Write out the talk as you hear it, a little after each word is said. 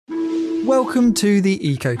Welcome to the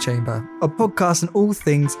Eco Chamber, a podcast on all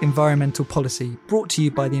things environmental policy, brought to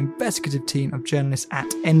you by the investigative team of journalists at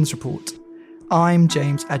ENDS Report. I'm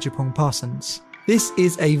James Ajapong Parsons. This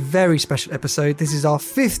is a very special episode. This is our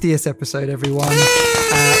 50th episode, everyone.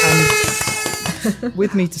 And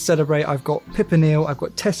with me to celebrate, I've got Pippa Neal, I've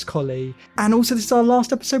got Tess Colley, and also this is our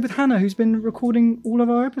last episode with Hannah, who's been recording all of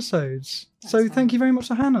our episodes. So thank you very much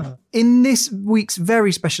to Hannah. In this week's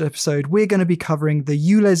very special episode, we're going to be covering the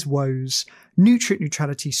ULEZ woes, nutrient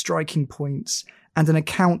neutrality striking points, and an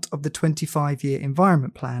account of the 25-year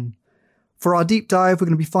environment plan. For our deep dive, we're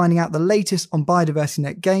going to be finding out the latest on biodiversity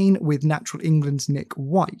net gain with Natural England's Nick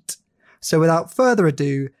White. So without further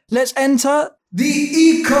ado, let's enter the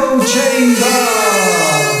Eco Chamber!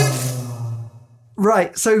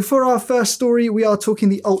 Right, so for our first story, we are talking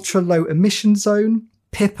the ultra-low emission zone.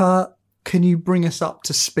 Pippa, can you bring us up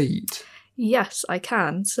to speed? Yes, I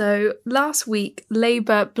can. So last week,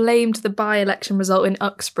 Labour blamed the by-election result in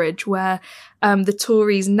Uxbridge, where the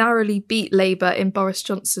Tories narrowly beat Labour in Boris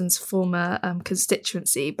Johnson's former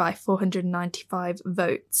constituency by 495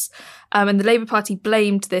 votes. And the Labour Party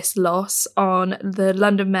blamed this loss on the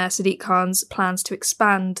London Mayor Sadiq Khan's plans to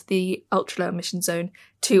expand the ultra-low emission zone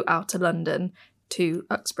to Outer London, to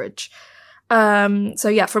Uxbridge.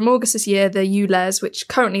 From August this year, the ULEZ, which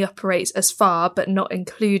currently operates as far but not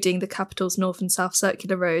including the capital's north and south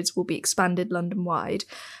circular roads, will be expanded London-wide.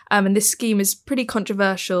 And this scheme is pretty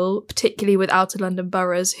controversial, particularly with outer London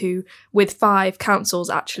boroughs who, with 5 councils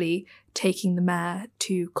actually taking the mayor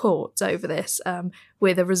to court over this,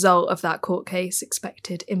 with a result of that court case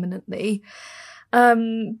expected imminently.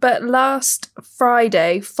 But last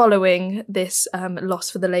Friday, following this loss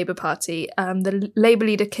for the Labour Party, the Labour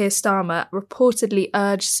leader Keir Starmer reportedly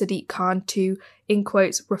urged Sadiq Khan to, in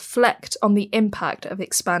quotes, reflect on the impact of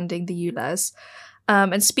expanding the ULEZ.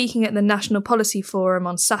 And speaking at the National Policy Forum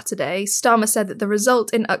on Saturday, Starmer said that the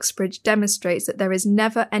result in Uxbridge demonstrates that there is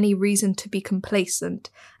never any reason to be complacent.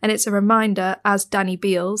 And it's a reminder, as Danny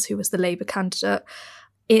Beales, who was the Labour candidate,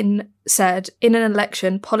 said, in an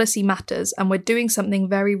election, policy matters, and we're doing something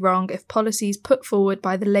very wrong if policies put forward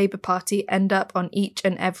by the Labour Party end up on each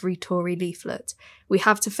and every Tory leaflet. We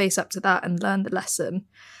have to face up to that and learn the lesson.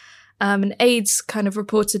 And aides kind of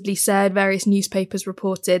reportedly said, various newspapers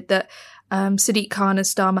reported that Sadiq Khan and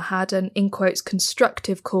Starmer had an, in quotes,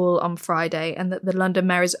 constructive call on Friday, and that the London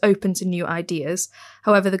Mayor is open to new ideas.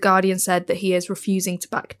 However, The Guardian said that he is refusing to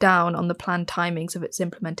back down on the planned timings of its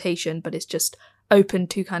implementation, but is just open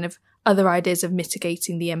to kind of other ideas of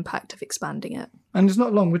mitigating the impact of expanding it. And it's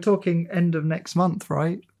not long, we're talking end of next month,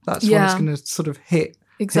 right? That's when it's going to sort of hit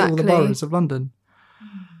all the boroughs of London.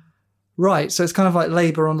 Right, so it's kind of like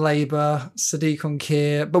Labour on Labour, Sadiq on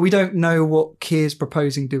Keir, but we don't know what Keir's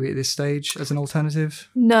proposing, do we, at this stage, as an alternative?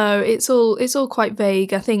 No, it's all quite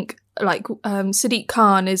vague. I think Sadiq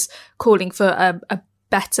Khan is calling for a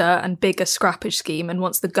better and bigger scrappage scheme and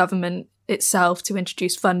wants the government itself to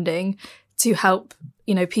introduce funding to help,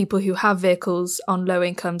 people who have vehicles on low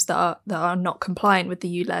incomes that are not compliant with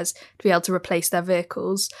the ULEZ to be able to replace their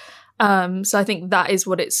vehicles. So I think that is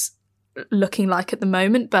what it's looking like at the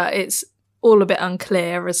moment, but it's all a bit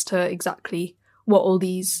unclear as to exactly what all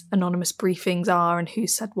these anonymous briefings are and who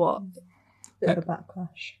said what. Bit of a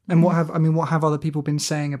backlash. And what have other people been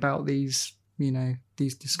saying about these,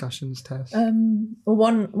 these discussions, Tess? Well,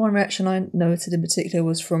 one reaction I noted in particular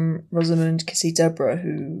was from Rosamund Kissy-Deborah,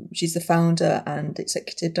 who she's the founder and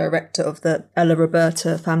executive director of the Ella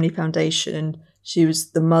Roberta Family Foundation. She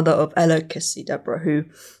was the mother of Ella Kissy-Deborah, who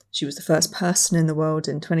she was the first person in the world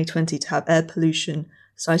in 2020 to have air pollution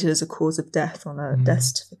cited as a cause of death on a death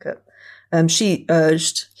certificate. She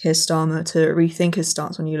urged Keir Starmer to rethink his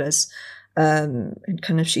stance on ULEZ.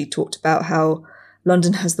 And she talked about how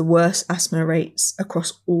London has the worst asthma rates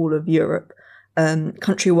across all of Europe.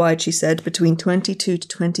 Countrywide, she said, between 22 to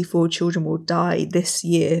 24 children will die this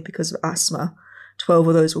year because of asthma. 12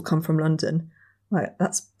 of those will come from London.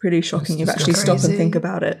 That's pretty shocking. You actually stop and think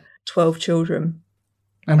about it. 12 children.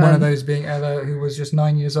 And one of those being Ella, who was just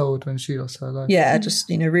 9 years old when she lost her life. Yeah, just,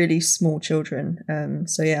 really small children.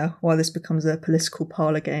 While this becomes a political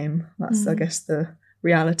parlour game, that's, I guess, the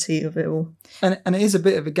reality of it all. And it is a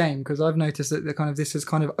bit of a game, because I've noticed that this has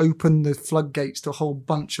kind of opened the floodgates to a whole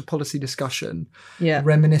bunch of policy discussion,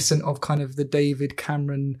 reminiscent of kind of the David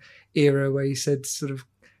Cameron era, where he said sort of,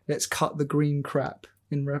 let's cut the green crap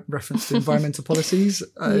in reference to environmental policies.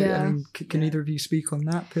 Can either of you speak on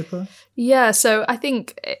that, Pippa? Yeah, so I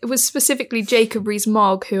think it was specifically Jacob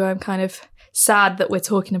Rees-Mogg, who I'm kind of sad that we're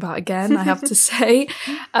talking about again, I have to say.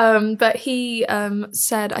 But he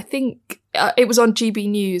said, I think it was on GB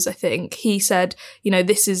News, I think, he said,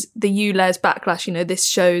 this is the ULEZ backlash, this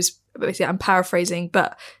shows basically I'm paraphrasing,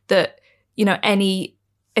 but that, you know, any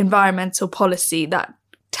environmental policy that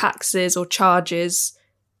taxes or charges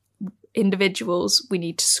individuals we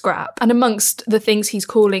need to scrap. And amongst the things he's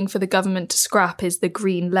calling for the government to scrap is the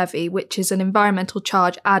green levy, which is an environmental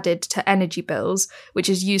charge added to energy bills, which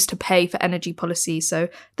is used to pay for energy policy. So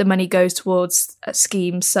the money goes towards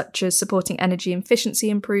schemes such as supporting energy efficiency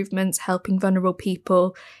improvements, helping vulnerable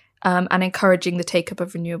people, and encouraging the take-up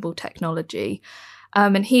of renewable technology.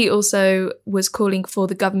 And he also was calling for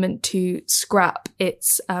the government to scrap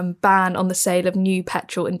its ban on the sale of new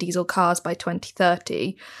petrol and diesel cars by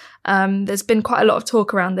 2030. There's been quite a lot of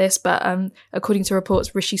talk around this, but according to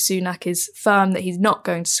reports, Rishi Sunak is firm that he's not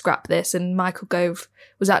going to scrap this. And Michael Gove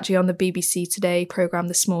was actually on the BBC Today programme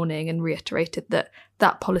this morning and reiterated that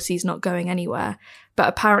that policy is not going anywhere. But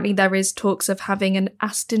apparently there is talks of having an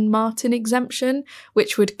Aston Martin exemption,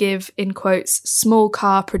 which would give, in quotes, small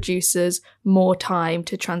car producers more time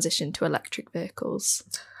to transition to electric vehicles.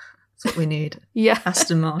 That's what we need. Yeah.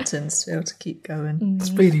 Aston Martins to be able to keep going.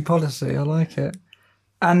 Speedy policy, I like it.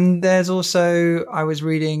 And there's also, I was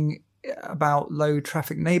reading about low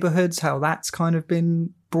traffic neighbourhoods, how that's kind of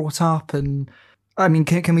been brought up. And I mean,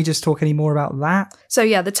 can we just talk any more about that? So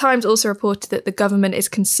yeah, the Times also reported that the government is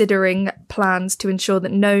considering plans to ensure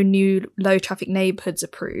that no new low traffic neighbourhoods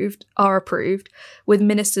are approved, with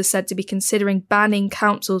ministers said to be considering banning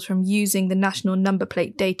councils from using the national number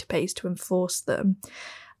plate database to enforce them.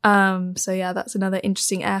 So yeah, that's another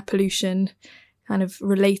interesting air pollution kind of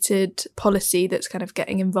related policy that's kind of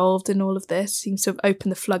getting involved in all of this. Seems to have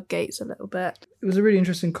opened the floodgates a little bit. It was a really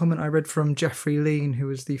interesting comment I read from Geoffrey Lean, who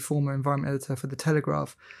was the former environment editor for The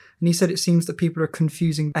Telegraph. And he said it seems that people are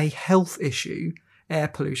confusing a health issue, air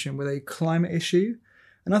pollution, with a climate issue.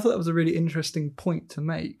 And I thought that was a really interesting point to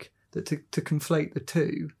make, that to conflate the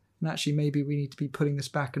two. And actually maybe we need to be putting this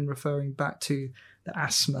back and referring back to the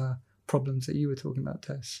asthma problems that you were talking about,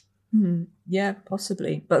 Tess. Yeah,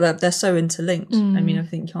 possibly. But they're so interlinked. I mean, I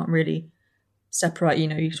think you can't really separate, you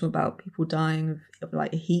know, you talk about people dying of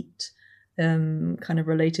like heat, kind of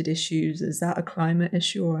related issues. Is that a climate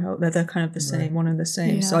issue or health? They're kind of the same, one and the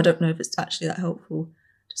same. Yeah. So I don't know if it's actually that helpful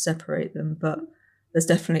to separate them, but there's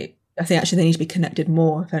definitely, I think actually they need to be connected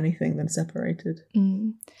more, if anything, than separated.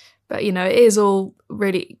 But, you know, it is all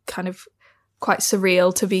really kind of quite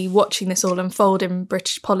surreal to be watching this all unfold in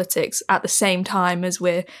British politics at the same time as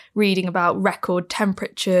we're reading about record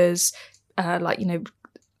temperatures,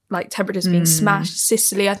 like temperatures being smashed.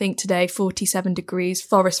 Sicily, I think today, 47 degrees,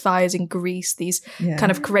 forest fires in Greece, these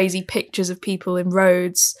kind of crazy pictures of people in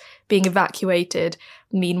roads being evacuated.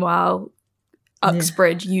 Meanwhile,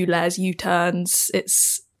 Uxbridge, ULEZ, U-turns,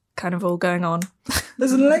 it's kind of all going on.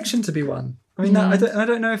 There's an election to be won. I mean, I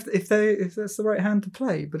don't know if that's the right hand to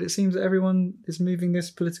play, but it seems that everyone is moving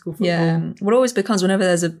this political football. Yeah, what always becomes whenever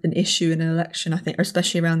there's an issue in an election, I think,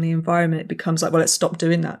 especially around the environment, it becomes like, well, let's stop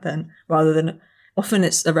doing that then, rather than, often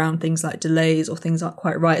it's around things like delays or things aren't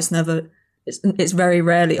quite right. It's very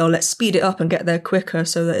rarely, oh, let's speed it up and get there quicker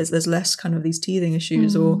so that there's less kind of these teething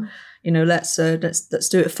issues, or, you know, let's do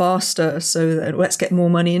it faster, so that let's get more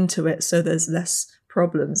money into it so there's less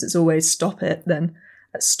problems. It's always stop it, then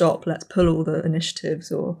let's stop, let's pull all the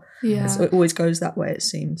initiatives, or so it always goes that way, it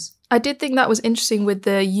seems. I did think that was interesting with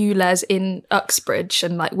the ULEZ in Uxbridge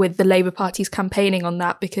and like with the Labour Party's campaigning on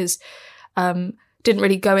that, because didn't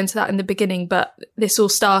really go into that in the beginning, but this all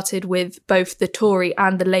started with both the Tory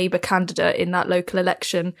and the Labour candidate in that local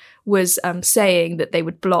election was saying that they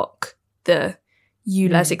would block the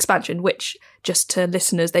ULEZ expansion, which, just to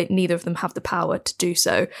listeners, neither of them have the power to do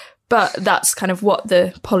so. But that's kind of what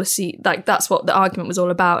the policy, like that's what the argument was all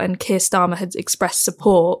about. And Keir Starmer had expressed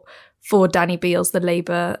support for Danny Beales, the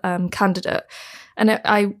Labour candidate. And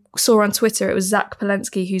I saw on Twitter, it was Zach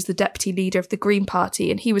Palensky, who's the deputy leader of the Green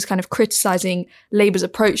Party, and he was kind of criticising Labour's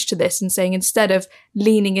approach to this and saying instead of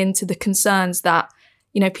leaning into the concerns that,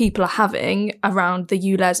 you know, people are having around the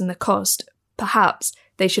ULEZ and the cost, perhaps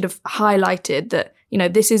they should have highlighted that, you know,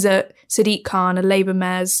 this is a Sadiq Khan, a Labour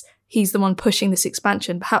mayor's, he's the one pushing this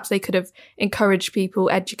expansion. Perhaps they could have encouraged people,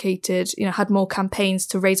 educated, you know, had more campaigns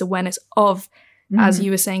to raise awareness of, as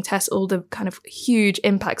you were saying, Tess, all the kind of huge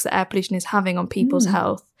impacts that air pollution is having on people's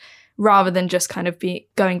health, rather than just kind of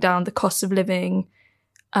going down the cost of living,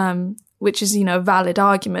 which is, you know, a valid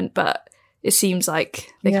argument, but it seems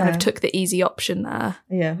like they kind of took the easy option there.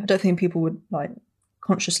 Yeah, I don't think people would like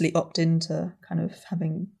consciously opt into kind of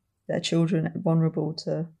having their children vulnerable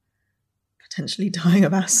to potentially dying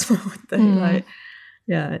of asthma, would they? Like,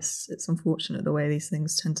 yeah, it's unfortunate the way these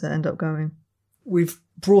things tend to end up going. We've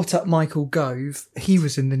brought up Michael Gove. He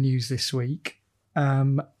was in the news this week.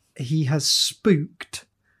 He has spooked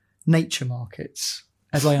nature markets.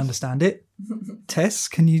 as I understand it. Tess,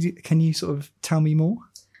 can you sort of tell me more?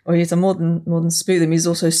 Well, he's more than spook them. He's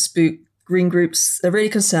also spooked green groups. They're really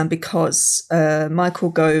concerned because Michael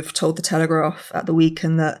Gove told the Telegraph at the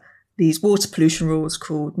weekend that these water pollution rules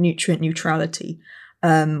called nutrient neutrality,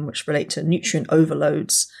 which relate to nutrient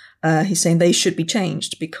overloads, he's saying they should be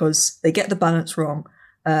changed because they get the balance wrong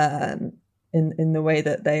in the way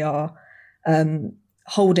that they are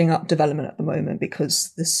holding up development at the moment,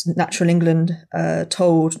 because this Natural England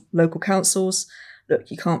told local councils, look,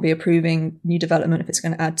 you can't be approving new development if it's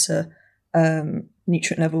going to add to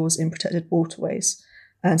nutrient levels in protected waterways.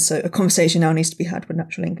 And so a conversation now needs to be had with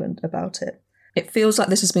Natural England about it. It feels like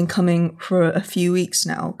this has been coming for a few weeks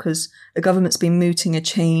now, because the government's been mooting a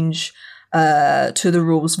change to the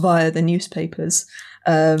rules via the newspapers.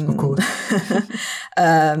 Of course.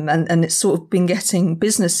 And it's sort of been getting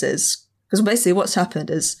businesses, because basically what's happened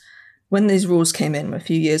is when these rules came in a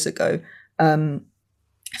few years ago,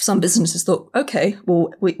 some businesses thought, okay,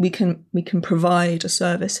 well, we can provide a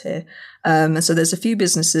service here. And so there's a few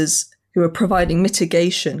businesses who are providing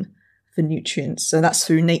mitigation for nutrients. So that's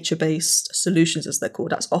through nature-based solutions, as they're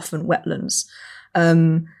called. That's often wetlands.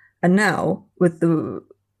 And now with the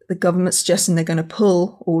government suggesting they're going to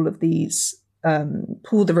pull all of these,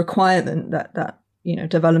 pull the requirement that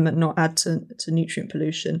development not add to nutrient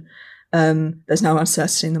pollution, there's now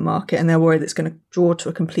uncertainty in the market, and they're worried it's going to draw to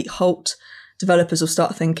a complete halt. Developers will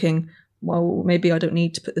start thinking, well, maybe I don't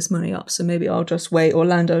need to put this money up, so maybe I'll just wait. Or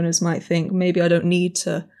landowners might think, maybe I don't need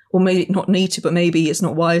to, or maybe not need to, but maybe it's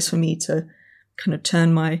not wise for me to kind of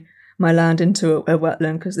turn my land into a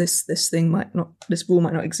wetland, because this rule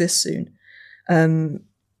might not exist soon. And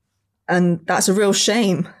that's a real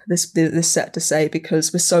shame, this sector say,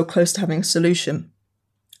 because we're so close to having a solution.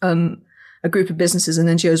 A group of businesses and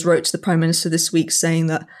NGOs wrote to the Prime Minister this week saying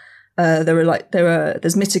that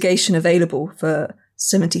there's mitigation available for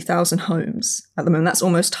 70,000 homes at the moment. That's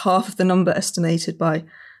almost half of the number estimated by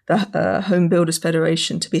the Home Builders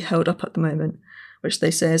Federation to be held up at the moment, which they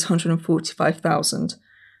say is 145,000.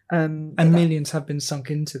 And millions have been sunk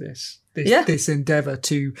into this endeavour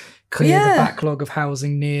to clear the backlog of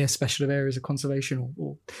housing near special areas of conservation.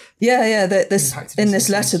 In this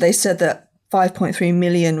letter, they said that 5.3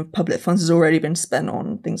 million of public funds has already been spent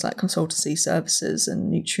on things like consultancy services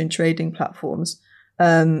and nutrient trading platforms,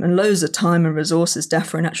 and loads of time and resources.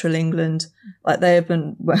 DEFRA and Natural England, like they have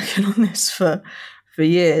been working on this for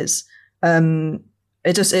years.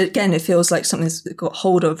 It feels like something's got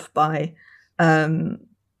hold of by.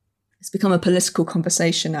 It's become a political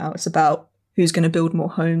conversation now. It's about who's going to build more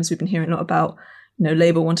homes. We've been hearing a lot about,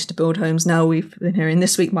 Labour wanted to build homes. Now we've been hearing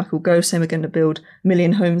this week Michael Gove saying we're going to build 1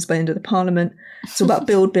 million homes by the end of the Parliament. It's all about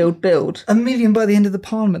build, build, build. 1 million by the end of the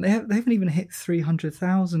Parliament. They haven't even hit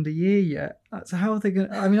 300,000 a year yet. So how are they going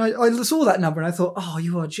to... I mean, I saw that number and I thought, oh,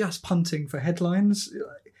 you are just punting for headlines.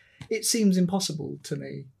 It seems impossible to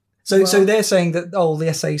me. So they're saying that,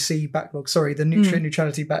 the SAC backlog, the nutrient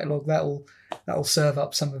neutrality backlog, that'll serve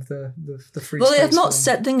up some of the free space. Well, they have not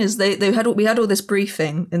said. Thing is, we had all this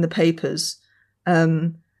briefing in the papers,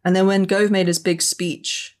 and then when Gove made his big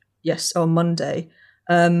speech on Monday,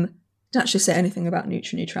 didn't actually say anything about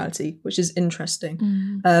nutrient neutrality, which is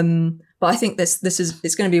interesting. But I think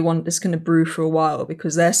it's going to be one that's going to brew for a while,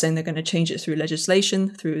 because they're saying they're going to change it through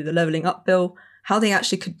legislation, through the Levelling Up Bill. How they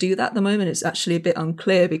actually could do that at the moment is actually a bit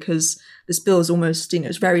unclear, because this bill is almost,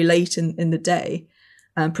 it's very late in the day.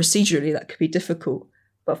 And procedurally, that could be difficult.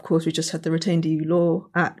 But of course, we just had the Retained EU Law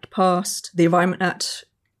Act passed. The Environment Act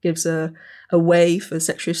gives a way for the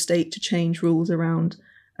Secretary of State to change rules around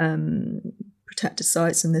protected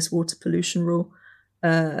sites and this water pollution rule.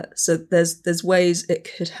 So there's ways it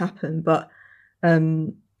could happen. But,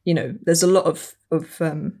 there's a lot of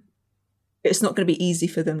it's not going to be easy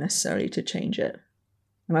for them necessarily to change it.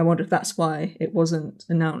 And I wonder if that's why it wasn't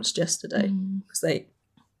announced yesterday, because they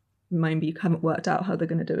maybe haven't worked out how they're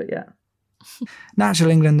going to do it yet. Natural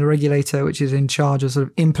England, the regulator, which is in charge of sort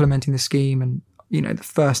of implementing the scheme and, the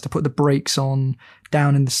first to put the brakes on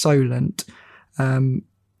down in the Solent,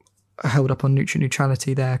 held up on nutrient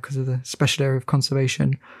neutrality there because of the special area of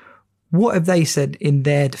conservation. What have they said in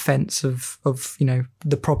their defence of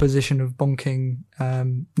the proposition of bonking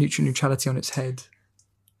nutrient neutrality on its head?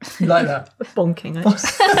 You like that? Bonking.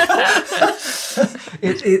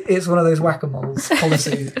 It's one of those whack-a-moles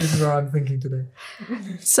policies. This is where I'm thinking today.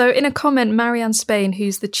 So in a comment, Marianne Spain,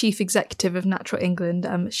 who's the chief executive of Natural England,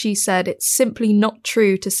 she said it's simply not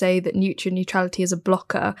true to say that nutrient neutrality is a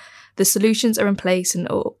blocker. The solutions are in place and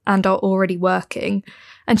are already working.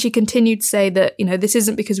 And she continued to say that, this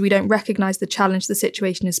isn't because we don't recognise the challenge the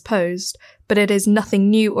situation has posed, but it is nothing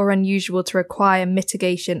new or unusual to require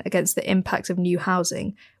mitigation against the impact of new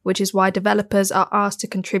housing, which is why developers are asked to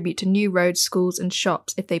contribute to new roads, schools and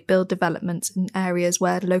shops if they build developments in areas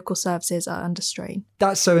where local services are under strain.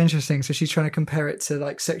 That's so interesting. So she's trying to compare it to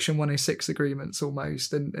like Section 106 agreements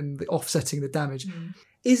almost and the offsetting the damage.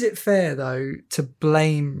 Is it fair, though, to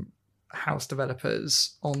blame house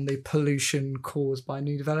developers on the pollution caused by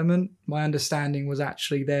new development? My understanding was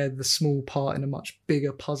actually they're the small part in a much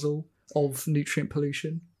bigger puzzle of nutrient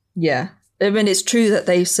pollution. Yeah. I mean, it's true that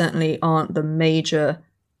they certainly aren't the major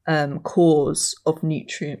cause of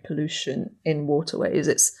nutrient pollution in waterways.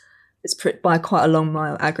 It's by quite a long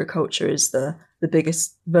mile. Agriculture is the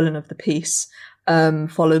biggest villain of the piece,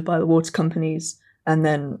 followed by the water companies, and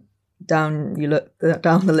then you look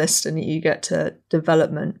down the list and you get to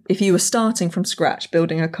development. If you were starting from scratch,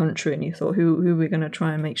 building a country, and you thought, who are we going to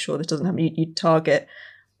try and make sure this doesn't happen, you'd target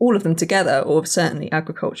all of them together, or certainly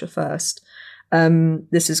agriculture first.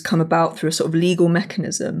 This has come about through a sort of legal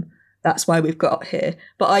mechanism. That's why we've got here.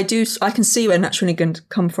 But I can see where naturally going to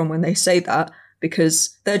come from when they say that,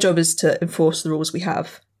 because their job is to enforce the rules we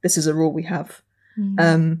have. This is a rule we have.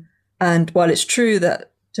 And while it's true that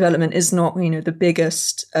development is not, the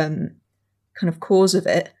biggest kind of cause of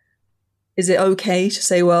it, is it okay to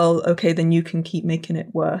say, well, okay, then you can keep making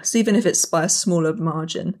it worse, even if it's by a smaller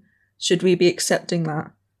margin? Should we be accepting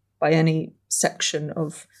that by any section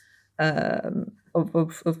of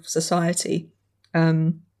society?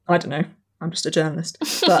 I don't know. I'm just a journalist,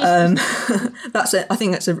 but that's it. I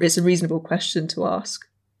think it's a reasonable question to ask.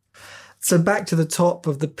 So back to the top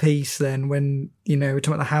of the piece then, when, we're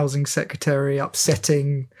talking about the housing secretary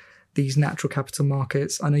upsetting these natural capital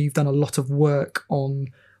markets. I know you've done a lot of work on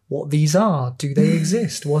what these are. Do they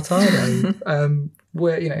exist? What are they?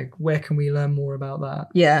 Where can we learn more about that?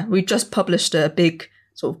 Yeah, we just published a big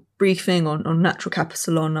sort of briefing on natural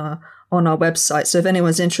capital on our website. So if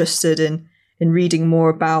anyone's interested in reading more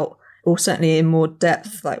about, or certainly in more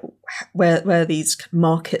depth, like where these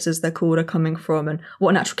markets, as they're called, are coming from and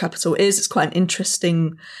what natural capital is, it's quite an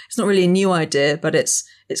interesting, it's not really a new idea, but it's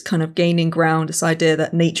kind of gaining ground, this idea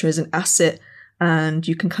that nature is an asset and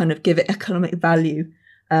you can kind of give it economic value.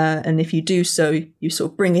 And if you do so, you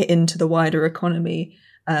sort of bring it into the wider economy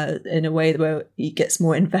in a way where it gets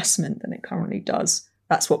more investment than it currently does.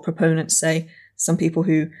 That's what proponents say. Some people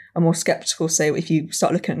who are more skeptical say if you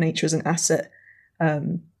start looking at nature as an asset,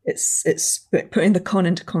 it's putting the con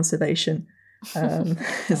into conservation.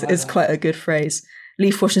 It's quite a good phrase.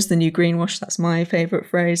 Leaf wash is the new greenwash. That's my favourite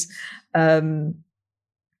phrase. But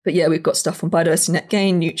yeah, we've got stuff on biodiversity net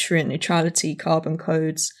gain, nutrient neutrality, carbon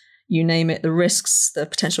codes, you name it, the risks, the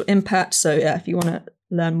potential impact. So yeah, if you want to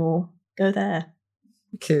learn more, go there.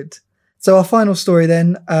 Good. So our final story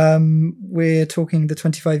then, we're talking the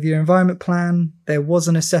 25-year environment plan. There was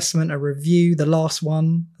an assessment, a review, the last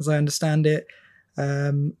one, as I understand it,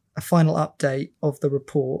 a final update of the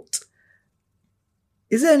report.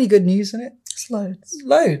 Is there any good news in it? It's loads.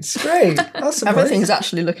 Loads, great. Everything's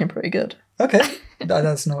actually looking pretty good. Okay,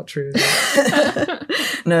 that's not true, is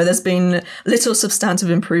it? No, there's been little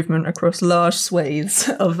substantive improvement across large swathes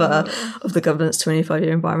of the government's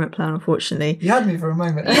 25-year environment plan, unfortunately. You had me for a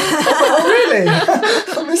moment. Oh, really?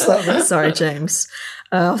 I missed that bit. Sorry, James.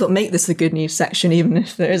 I thought make this the good news section, even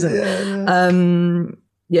if there isn't.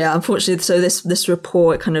 Yeah, unfortunately, so this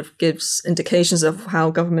report kind of gives indications of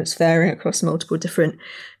how government's faring across multiple different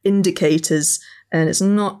indicators, and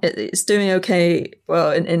it's doing okay,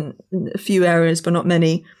 well, in a few areas, but not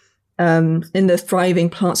many. In the thriving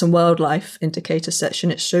plants and wildlife indicator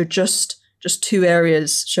section, it showed just 2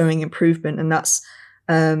 areas showing improvement, and that's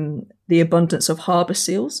the abundance of harbour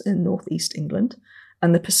seals in northeast England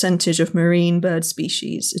and the percentage of marine bird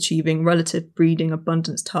species achieving relative breeding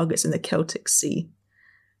abundance targets in the Celtic Sea.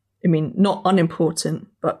 I mean, not unimportant,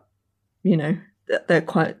 but, they're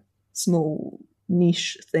quite small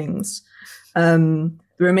niche things. The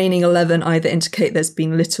remaining 11 either indicate there's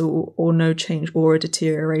been little or no change or a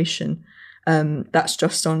deterioration. That's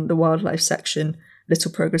just on the wildlife section.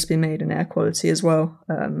 Little progress being made in air quality as well.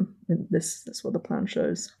 That's what the plan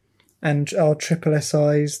shows. And our triple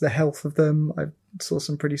SIs, the health of them, I saw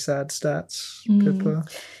some pretty sad stats, Pippa.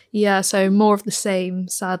 Yeah, so more of the same,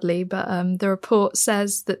 sadly. But the report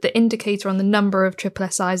says that the indicator on the number of triple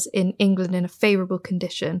SIs in England in a favourable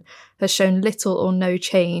condition has shown little or no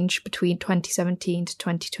change between 2017 to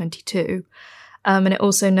 2022. And it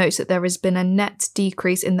also notes that there has been a net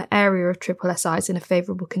decrease in the area of triple SIs in a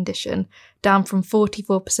favourable condition, down from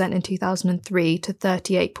 44% in 2003 to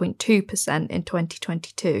 38.2% in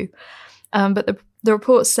 2022. But the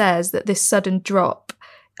report says that this sudden drop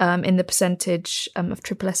in the percentage of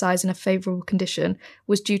SSSIs in a favourable condition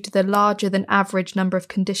was due to the larger than average number of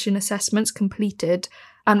condition assessments completed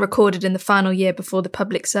and recorded in the final year before the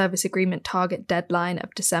Public Service Agreement target deadline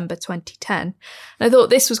of December 2010. And I thought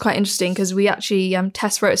this was quite interesting because we actually,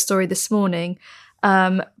 Tess wrote a story this morning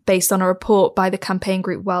based on a report by the campaign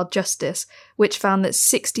group Wild Justice, which found that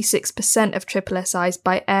 66% of SSSIs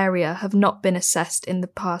by area have not been assessed in the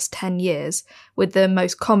past 10 years, with the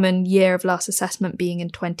most common year of last assessment being in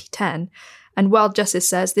 2010. And Wild Justice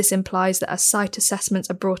says this implies that as site assessments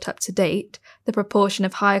are brought up to date, the proportion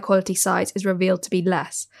of higher quality sites is revealed to be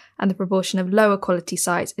less, and the proportion of lower quality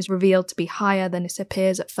sites is revealed to be higher than it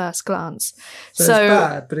appears at first glance. So it's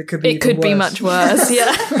bad, but it could be even worse. Much worse,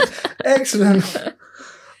 yeah. Excellent.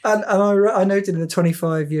 And I noted in the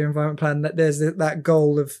 25-year environment plan that there's that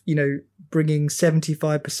goal of, bringing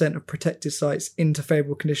 75% of protected sites into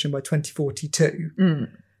favourable condition by 2042.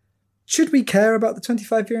 Should we care about the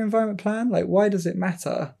 25-year environment plan? Like, why does it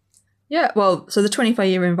matter? Yeah, well, so the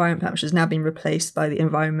 25-year environment plan, which has now been replaced by the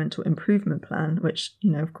environmental improvement plan, which,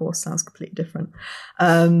 of course, sounds completely different.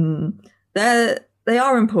 They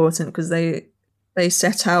are important because they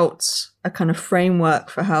set out a kind of framework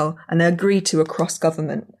for how, and they agree to across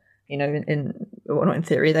government, well, not in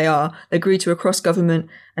theory, they agree to across government,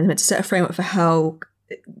 and they're meant to set a framework for how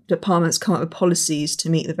departments come up with policies to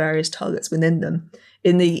meet the various targets within them.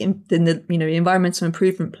 In the environmental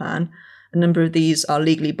improvement plan, a number of these are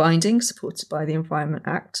legally binding, supported by the Environment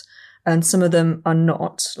Act, and some of them are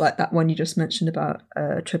not, like that one you just mentioned about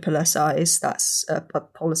SSSIs. That's a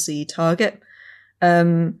policy target,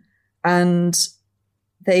 and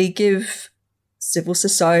they give civil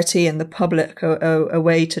society and the public a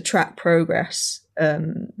way to track progress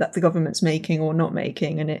that the government's making or not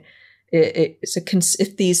making, and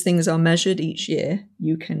if these things are measured each year,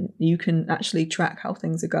 you can actually track how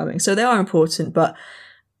things are going. So they are important, but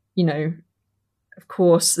of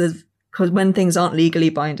course, because when things aren't legally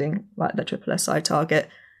binding, like the SSSI target,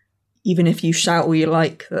 even if you shout all you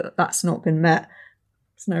like that that's not been met,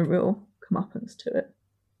 there's no real comeuppance to it.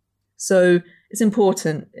 So it's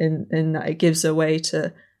important in that it gives a way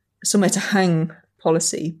to somewhere to hang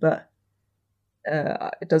policy, but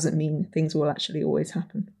it doesn't mean things will actually always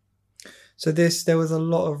happen. So there was a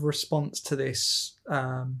lot of response to this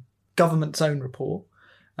government's own report,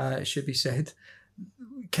 it should be said.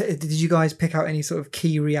 Did you guys pick out any sort of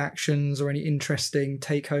key reactions or any interesting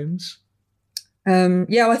take-homes?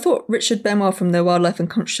 I thought Richard Benwell from the Wildlife and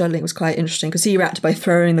Culture Link was quite interesting because he reacted by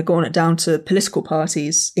throwing the gauntlet down to political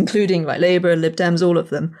parties, including like Labour, Lib Dems, all of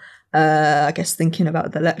them. I guess thinking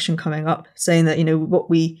about the election coming up, saying that,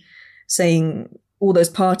 all those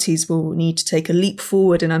parties will need to take a leap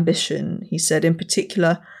forward in ambition. He said, in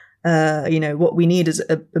particular, what we need is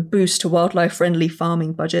a boost to wildlife-friendly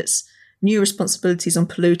farming budgets, new responsibilities on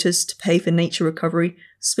polluters to pay for nature recovery,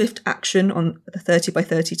 swift action on the 30 by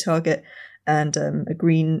 30 target, and a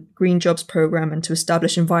green jobs program, and to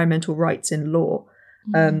establish environmental rights in law.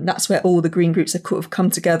 That's where all the green groups have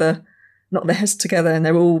come together, knocked their heads together, and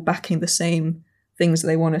they're all backing the same things that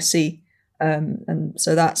they want to see. And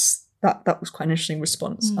so that was quite an interesting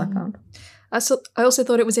response, I found. I also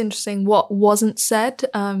thought it was interesting what wasn't said,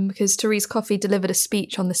 because Therese Coffey delivered a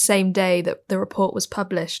speech on the same day that the report was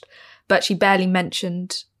published, but she barely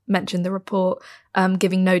mentioned the report,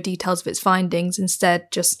 giving no details of its findings,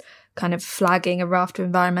 instead just kind of flagging a raft of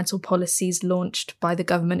environmental policies launched by the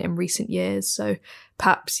government in recent years. So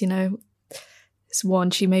perhaps, it's one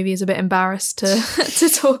she maybe is a bit embarrassed to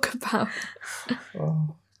talk about.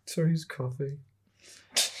 Oh, Therese Coffey.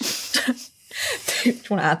 Do you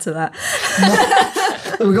want to add to that?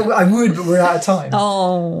 I would, but we're out of time.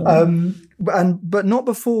 Oh. But not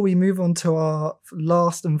before we move on to our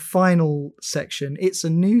last and final section. It's a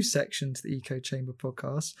new section to the Eco Chamber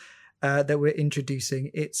podcast that we're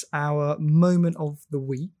introducing. It's our moment of the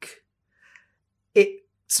week.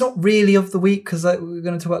 It's not really of the week because we're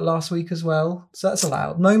going to talk about last week as well, so that's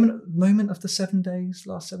allowed. Moment of the 7 days,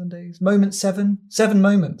 last 7 days. Moment 7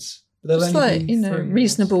 moments. Just like,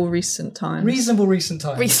 reasonable recent times. Reasonable recent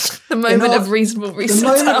times. The moment of reasonable recent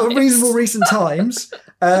times. The moment of reasonable recent times.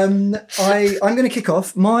 I'm going to kick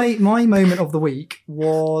off. My moment of the week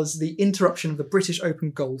was the interruption of the British Open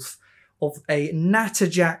Golf of a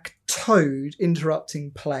natterjack toad interrupting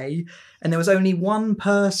play. And there was only one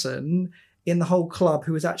person in the whole club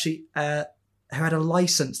who was actually who had a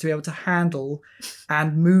license to be able to handle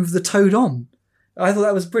and move the toad on. I thought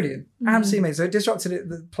that was brilliant. Absolutely amazing. So it disrupted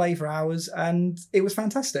the play for hours and it was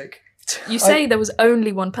fantastic. You say there was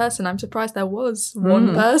only one person. I'm surprised there was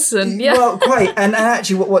one person. Yeah. Well, quite. And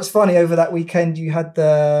actually, what's funny, over that weekend, you had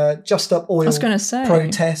the Just Up Oil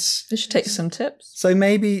protests. They should take some tips. So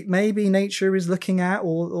maybe nature is looking at,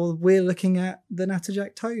 or we're looking at the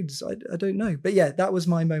Natterjack toads. I don't know. But yeah, that was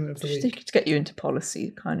my moment of the week. To get you into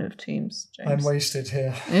policy kind of teams, James. I'm wasted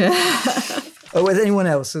here. Yeah. Oh, has anyone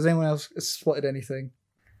else spotted anything?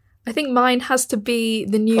 I think mine has to be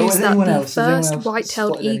the news that the first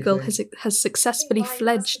white-tailed eagle has successfully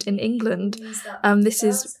fledged in England. This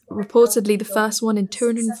is reportedly the first one in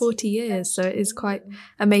 240 years, so it is quite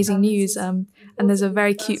amazing news. And there's a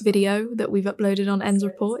very cute video that we've uploaded on End's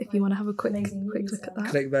Report if you want to have a quick look at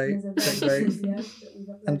that. Clickbait.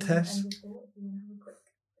 And Tess?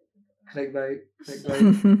 Clickbait.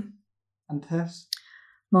 And Tess?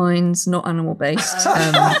 Mine's not animal-based.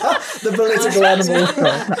 The political animal.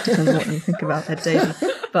 Well, that depends on what you think about Ed Davey.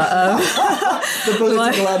 But the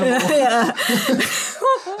political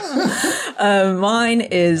animal. Mine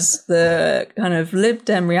is the kind of Lib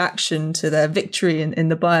Dem reaction to their victory in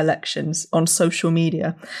the by-elections on social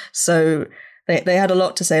media. So they had a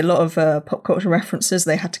lot to say, a lot of pop culture references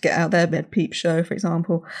they had to get out there. They had Peep Show, for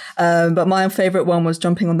example. But my favourite one was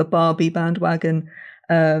jumping on the Barbie bandwagon,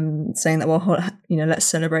 saying that, well, let's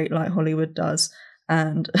celebrate like Hollywood does,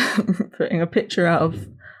 and putting a picture out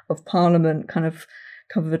of Parliament kind of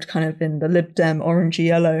covered kind of in the Lib Dem orangey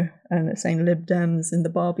yellow, and it's saying Lib Dems in the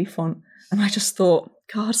Barbie font. And I just thought,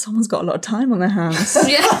 God, someone's got a lot of time on their hands.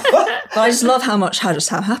 Yeah. But I just love how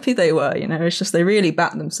happy they were. It's just they really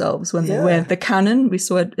backed themselves when they wear the cannon. We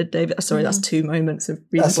saw David. Sorry, that's two moments of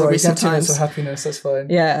recent times of happiness. That's fine.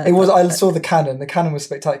 Yeah, it was. I saw the cannon. The cannon was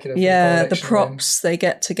spectacular. Yeah, the props they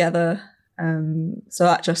get together. So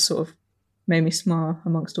that just sort of made me smile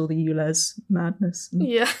amongst all the ULEZ madness.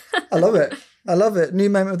 Yeah, I love it. New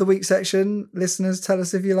moment of the week section. Listeners, tell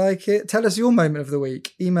us if you like it. Tell us your moment of the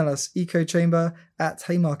week. Email us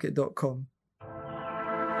ecochamber@haymarket.com.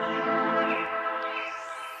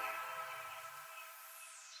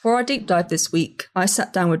 For our deep dive this week, I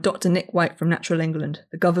sat down with Dr. Nick White from Natural England,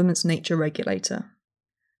 the government's nature regulator.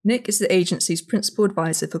 Nick is the agency's principal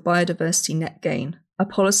advisor for biodiversity net gain, a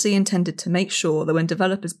policy intended to make sure that when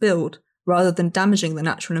developers build, rather than damaging the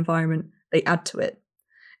natural environment, they add to it.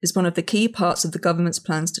 Is one of the key parts of the government's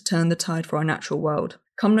plans to turn the tide for our natural world.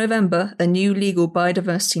 Come November, a new legal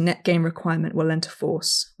biodiversity net gain requirement will enter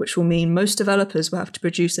force, which will mean most developers will have to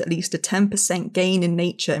produce at least a 10% gain in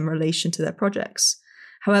nature in relation to their projects.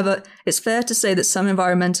 However, it's fair to say that some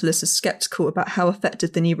environmentalists are sceptical about how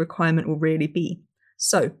effective the new requirement will really be.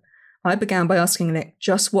 So, I began by asking Nick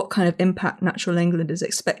just what kind of impact Natural England is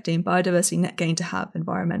expecting biodiversity net gain to have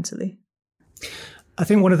environmentally. I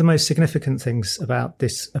think one of the most significant things about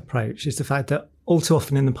this approach is the fact that all too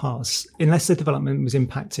often in the past, unless the development was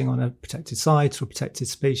impacting on a protected site or protected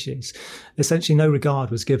species, essentially no regard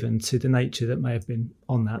was given to the nature that may have been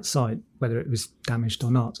on that site, whether it was damaged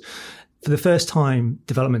or not. For the first time,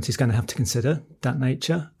 development is going to have to consider that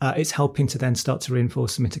nature. It's helping to then start to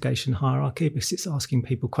reinforce the mitigation hierarchy, because it's asking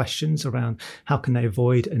people questions around how can they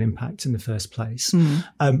avoid an impact in the first place.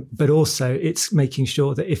 But also it's making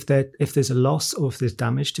sure that if there's a loss or if there's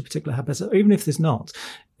damage to particular habitats, or even if there's not,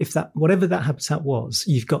 if that, whatever that habitat was,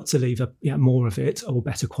 you've got to leave more of it or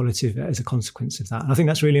better quality of it as a consequence of that. And I think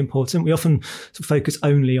that's really important. We often focus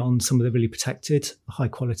only on some of the really protected, high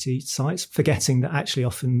quality sites, forgetting that actually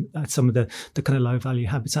often some of the kind of low value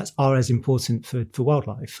habitats are as important for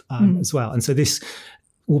wildlife as well. And so this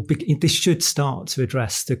should start to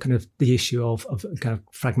address the kind of the issue of kind of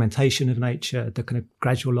fragmentation of nature, the kind of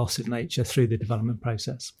gradual loss of nature through the development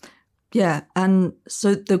process. Yeah, and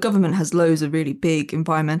so the government has loads of really big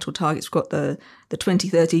environmental targets. We've got the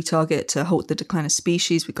 2030 target to halt the decline of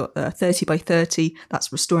species. We've got the 30 by 30,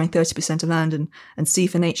 that's restoring 30% of land and sea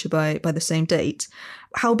for nature by the same date.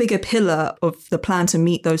 How big a pillar of the plan to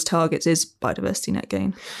meet those targets is biodiversity net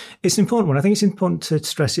gain? It's an important one. I think it's important to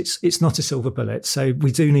stress it's not a silver bullet. So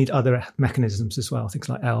we do need other mechanisms as well. Things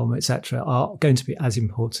like ELM, etc., are going to be as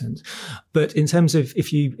important. But in terms of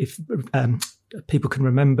if people can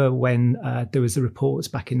remember when there was the reports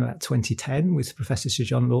back in about 2010 with Professor Sir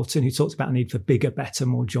John Lawton, who talked about a need for bigger, better,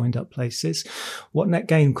 more joined up places. What net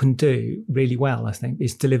gain can do really well, I think,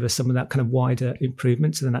 is deliver some of that kind of wider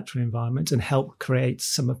improvement to the natural environment and help create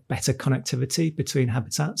create some better connectivity between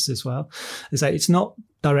habitats as well. As it's not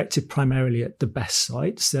directed primarily at the best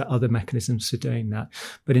sites. There are other mechanisms for doing that.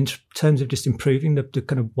 But in terms of just improving the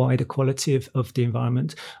kind of wider quality of the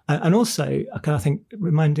environment, and also, I think,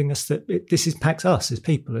 reminding us that this impacts us as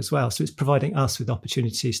people as well. So it's providing us with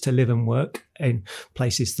opportunities to live and work in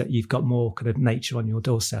places that you've got more kind of nature on your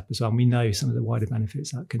doorstep as well. And we know some of the wider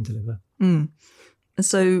benefits that can deliver. And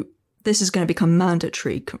so this is going to become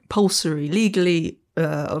mandatory, compulsory, legally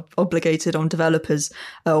obligated on developers,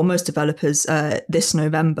 or most developers, this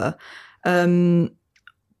November.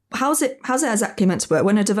 How's it exactly meant to work?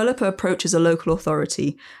 When a developer approaches a local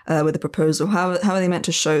authority with a proposal, how are they meant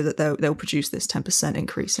to show that they'll produce this 10%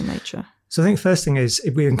 increase in nature? So I think the first thing is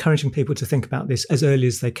we're encouraging people to think about this as early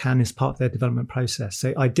as they can as part of their development process.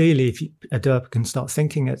 So ideally, if a developer can start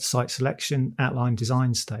thinking at site selection, outline,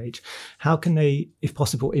 design stage, how can they, if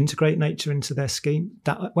possible, integrate nature into their scheme?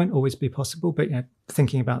 That won't always be possible, but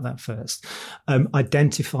thinking about that first.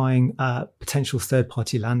 Identifying potential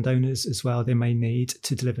third-party landowners as well they may need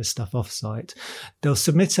to deliver stuff off-site. They'll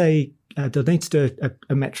submit they'll need to do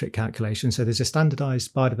a metric calculation. So there's a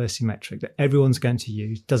standardized biodiversity metric that everyone's going to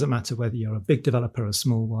use. Doesn't matter whether you're a big developer or a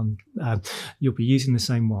small one, you'll be using the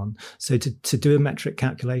same one. So to do a metric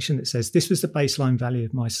calculation that says this was the baseline value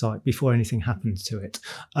of my site before anything happened to it,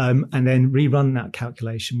 and then rerun that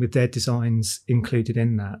calculation with their designs included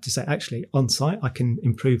in that to say, actually, on site, I can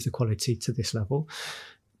improve the quality to this level.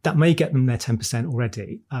 That may get them their 10%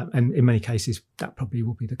 already. And in many cases, that probably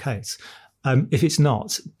will be the case. If it's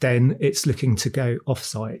not, then it's looking to go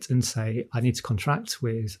off-site and say, I need to contract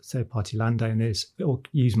with third-party landowners or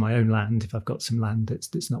use my own land if I've got some land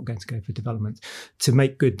that's not going to go for development to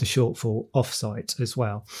make good the shortfall off-site as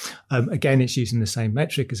well. Again, it's using the same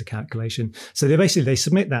metric as a calculation. So they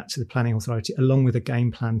submit that to the planning authority along with a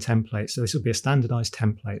game plan template. So this will be a standardised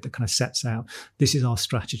template that kind of sets out, this is our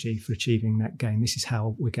strategy for achieving net gain. This is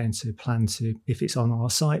how we're going to plan to, if it's on our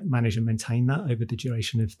site, manage and maintain that over the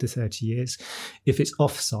duration of the 30 years. If it's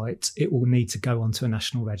off-site, it will need to go onto a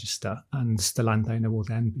national register, and the landowner will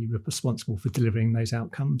then be responsible for delivering those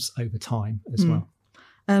outcomes over time as well.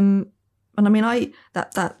 And I mean,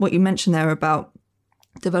 that what you mentioned there about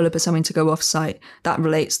developers having to go off-site, that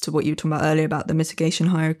relates to what you were talking about earlier about the mitigation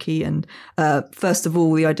hierarchy. And first of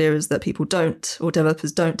all, the idea is that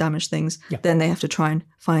developers don't damage things. Yeah. Then they have to try and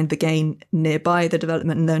find the gain nearby the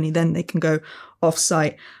development, and only then they can go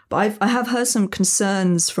off-site. But I have heard some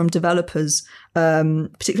concerns from developers,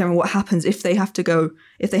 particularly on what happens if they have to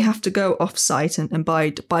go off-site and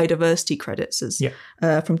buy biodiversity credits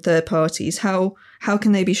from third parties. How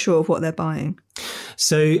can they be sure of what they're buying?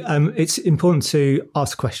 So it's important to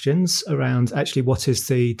ask questions around actually what is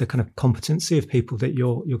the kind of competency of people that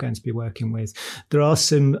you're going to be working with. There are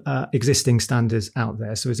some existing standards out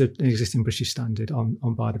there. So there's an existing British standard on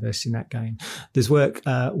biodiversity net gain. There's work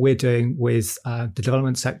we're doing with the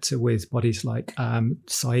development sector with bodies like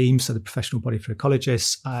SAIM, so the Professional Body for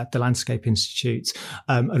Ecologists, the Landscape Institute,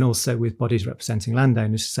 and also with bodies representing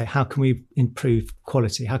landowners to say, how can we improve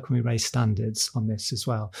quality? How can we raise standards on this as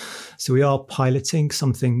well? So we are piloting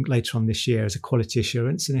something later on this year as a quality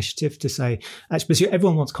assurance initiative to say, actually, because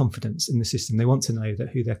everyone wants confidence in the system. They want to know that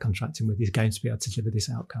who they're contracting with is going to be able to deliver this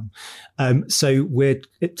outcome. So we're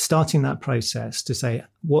starting that process to say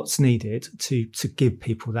what's needed to give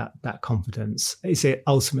people that confidence. Is it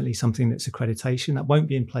ultimately something that's accreditation? That won't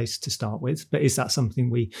be in place to start with, but is that something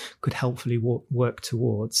we could helpfully work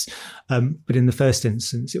towards? But in the first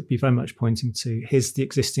instance, it would be very much pointing to, here's the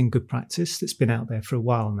existing good practice that's been out there for a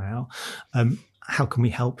while now. How can we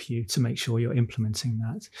help you to make sure you're implementing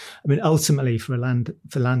that? I mean, ultimately for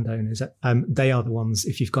landowners, they are the ones,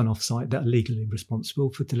 if you've gone off-site, that are legally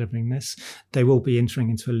responsible for delivering this. They will be entering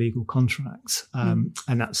into a legal contract, and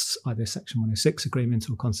that's either Section 106 agreement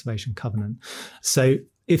or conservation covenant. So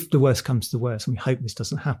if the worst comes to the worst, and we hope this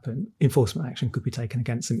doesn't happen, enforcement action could be taken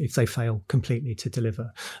against them if they fail completely to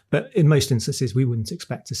deliver. But in most instances, we wouldn't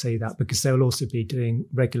expect to see that, because they'll also be doing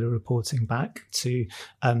regular reporting back to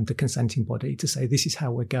the consenting body to say, this is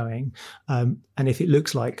how we're going. And if it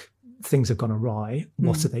looks like things have gone awry,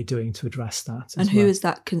 what are they doing to address that? And who is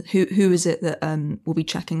that? Who is it that will be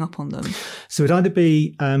checking up on them? So it'd either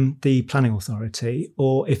be the planning authority,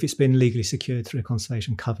 or if it's been legally secured through a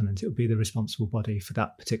conservation covenant, it would be the responsible body for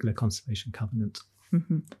that particular conservation covenant.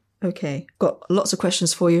 Mm-hmm. Okay, got lots of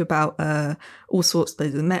questions for you about all sorts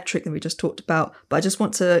of the metric that we just talked about, but I just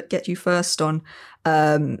want to get you first on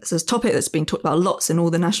so this topic that's being talked about lots in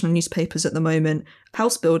all the national newspapers at the moment,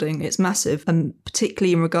 house building. It's massive, and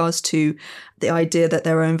particularly in regards to the idea that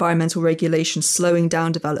there are environmental regulations slowing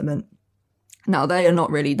down development. Now,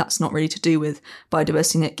 that's not really to do with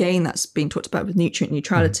biodiversity net gain. That's being talked about with nutrient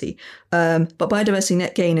neutrality. But biodiversity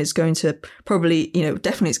net gain is going to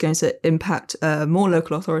definitely it's going to impact more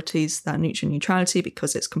local authorities than nutrient neutrality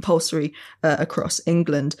because it's compulsory across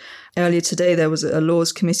England. Earlier today, there was a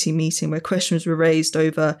Laws Committee meeting where questions were raised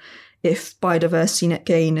over if biodiversity net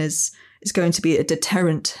gain is going to be a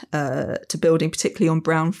deterrent to building, particularly on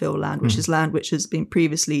brownfield land, which is land which has been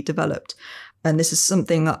previously developed. And this is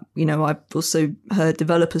something that, I've also heard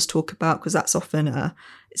developers talk about because that's often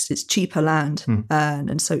it's cheaper land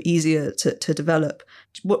and so easier to develop.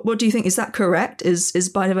 What do you think? Is that correct? Is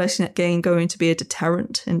biodiversity net gain going to be a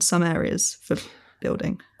deterrent in some areas for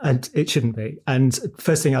building? And it shouldn't be. And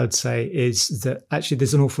first thing I would say is that actually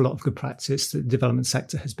there's an awful lot of good practice that the development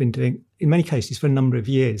sector has been doing, in many cases, for a number of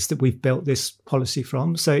years that we've built this policy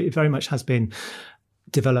from. So it very much has been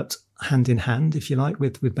developed hand in hand, if you like,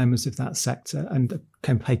 with members of that sector, and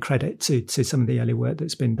can pay credit to some of the early work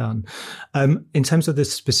that's been done. In terms of the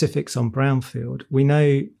specifics on brownfield, we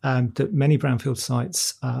know that many brownfield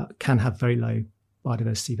sites can have very low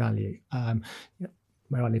biodiversity value.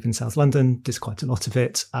 Where I live in South London, there's quite a lot of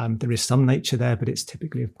it. There is some nature there, but it's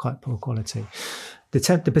typically of quite poor quality.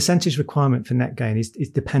 The percentage requirement for net gain is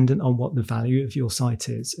dependent on what the value of your site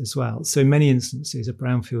is as well. So in many instances, a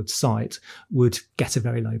brownfield site would get a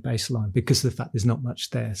very low baseline because of the fact there's not much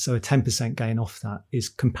there. So a 10% gain off that is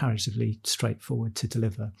comparatively straightforward to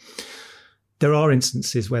deliver. There are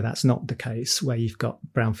instances where that's not the case, where you've got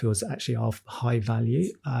brownfields that actually are of high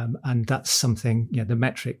value. And that's something, the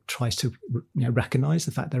metric tries to recognise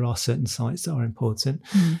the fact there are certain sites that are important.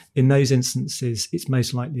 In those instances, it's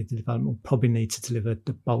most likely the development will probably need to deliver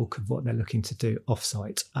the bulk of what they're looking to do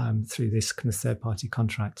off-site through this kind of third-party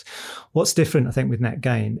contract. What's different, I think, with net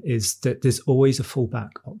gain is that there's always a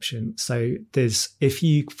fallback option. So if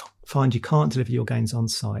you find you can't deliver your gains on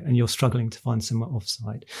site and you're struggling to find somewhere off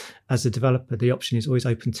site, as a developer, the option is always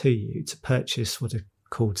open to you to purchase what are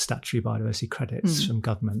called statutory biodiversity credits from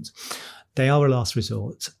government. They are a last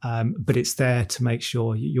resort, but it's there to make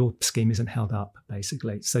sure your scheme isn't held up,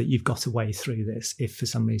 basically. So you've got a way through this if for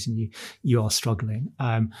some reason you are struggling.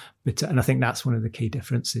 And I think that's one of the key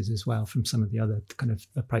differences as well from some of the other kind of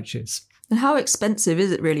approaches. And how expensive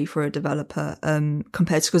is it really for a developer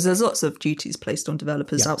compared to, because there's lots of duties placed on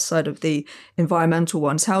developers outside of the environmental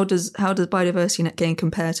ones. How does biodiversity net gain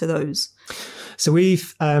compare to those? So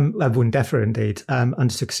we've, Wundefa indeed,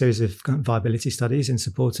 undertook a series of viability studies in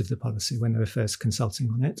support of the policy when they were first consulting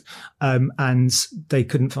on it. And they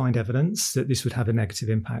couldn't find evidence that this would have a negative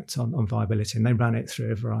impact on viability. And they ran it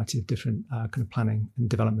through a variety of different kind of planning and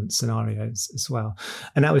development scenarios as well.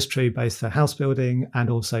 And that was true both for house building and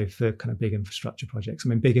also for kind of big infrastructure projects. I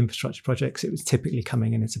mean, big infrastructure projects, it was typically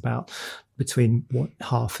coming in at about between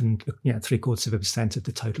 0.5% and 0.75% of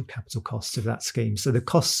the total capital costs of that scheme. So the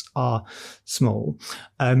costs are small.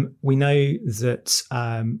 We know that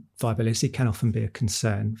viability can often be a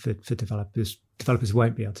concern for developers. Developers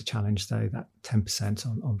won't be able to challenge, though, that 10%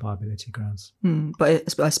 on viability grounds.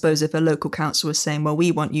 But I suppose if a local council was saying, well,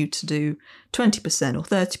 we want you to do 20% or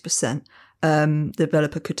 30%, the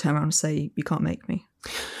developer could turn around and say, you can't make me.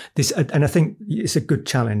 And I think it's a good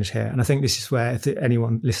challenge here. And I think this is where, if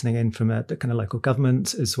anyone listening in from the kind of local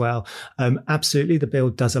government as well, absolutely the bill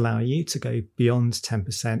does allow you to go beyond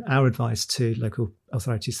 10%. Our advice to local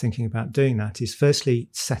authorities thinking about doing that is firstly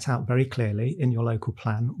set out very clearly in your local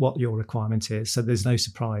plan what your requirement is, so there's no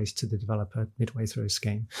surprise to the developer midway through a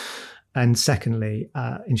scheme. And secondly,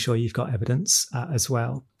 ensure you've got evidence as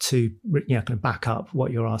well to kind of back up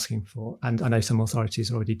what you're asking for. And I know some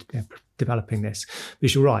authorities are already developing this.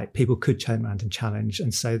 Because you're right, people could turn around and challenge,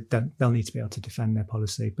 and so they'll need to be able to defend their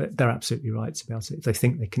policy. But they're absolutely right to be able to, if they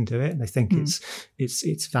think they can do it and they think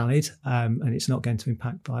it's valid and it's not going to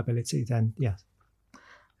impact viability, then yeah.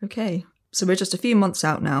 Okay, so we're just a few months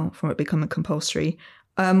out now from it becoming compulsory.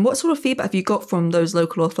 What sort of feedback have you got from those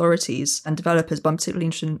local authorities and developers, but I'm particularly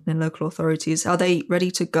interested in local authorities? Are they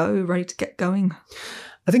ready to go, ready to get going?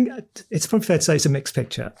 I think it's probably fair to say it's a mixed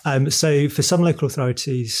picture. So for some local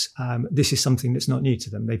authorities, this is something that's not new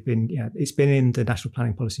to them. They've been, it's been in the National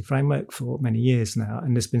Planning Policy Framework for many years now,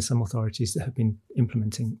 and there's been some authorities that have been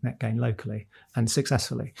implementing net gain locally and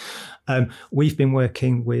successfully. We've been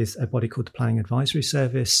working with a body called the Planning Advisory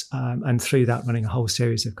Service, and through that running a whole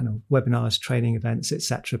series of kind of webinars, training events,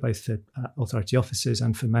 etc., both for authority officers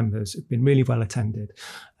and for members. It's been really well attended.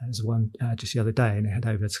 There was one just the other day, and it had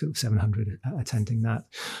over 700 attending that.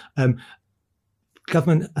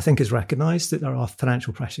 government, I think, has recognised that there are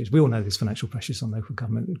financial pressures. We all know there's financial pressures on local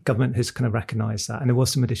government. Government has kind of recognised that, and there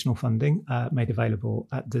was some additional funding made available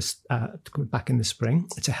at this back in the spring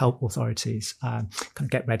to help authorities kind of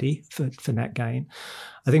get ready for net gain.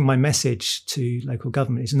 I think my message to local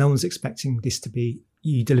government is no one's expecting this to be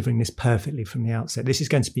you delivering this perfectly from the outset. This is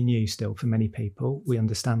going to be new still for many people. We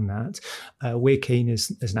understand that. We're keen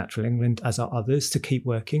as Natural England, as are others, to keep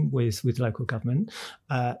working with local government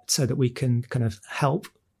so that we can kind of help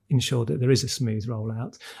ensure that there is a smooth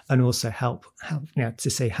rollout, and also help to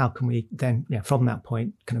see how can we then from that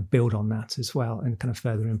point kind of build on that as well and kind of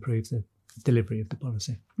further improve the delivery of the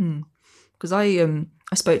policy. Because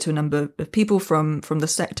I spoke to a number of people from the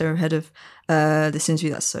sector ahead of this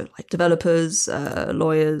interview. That's so like developers,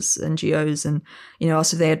 lawyers, NGOs, and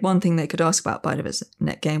asked if they had one thing they could ask about biodiversity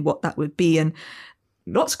net gain, what that would be, and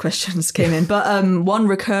lots of questions came in. But one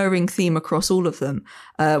recurring theme across all of them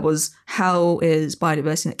was, how is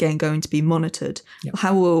biodiversity net gain going to be monitored? Yep.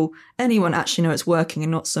 How will anyone actually know it's working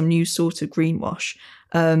and not some new sort of greenwash?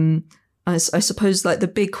 I suppose like the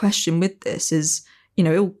big question with this is,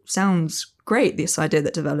 it all sounds great, this idea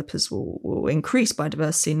that developers will increase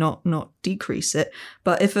biodiversity, not decrease it.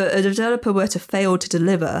 But if a developer were to fail to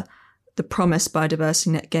deliver the promised biodiversity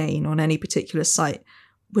net gain on any particular site,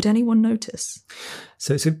 would anyone notice?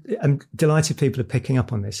 So I'm delighted people are picking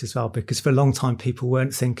up on this as well, because for a long time people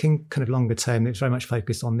weren't thinking kind of longer term. It was very much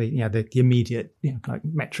focused on the immediate like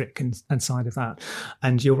metric and side of that.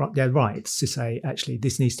 And you're right to say actually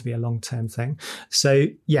this needs to be a long term thing. So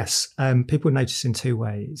yes, people notice in two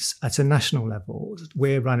ways. At a national level,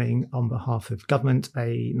 we're running on behalf of government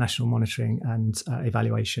a national monitoring and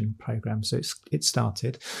evaluation programme. So it's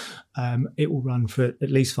started. It will run for at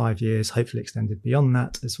least 5 years, hopefully extended beyond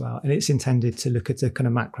that as well. And it's intended to look at a kind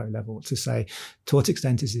of macro level to say, to what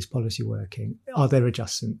extent is this policy working? Are there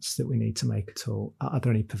adjustments that we need to make at all? Are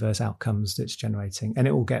there any perverse outcomes that's generating? And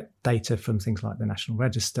it will get data from things like the National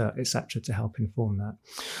Register, etc., to help inform that.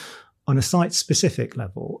 On a site-specific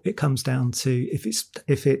level, it comes down to if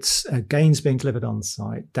it's gains being delivered on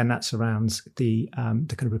site, then that's around the kind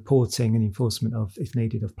of reporting and enforcement of, if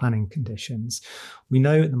needed, of planning conditions. We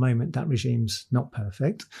know at the moment that regime's not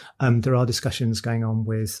perfect. There are discussions going on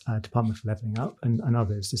with Department for Levelling Up and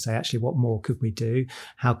others to say, actually, what more could we do?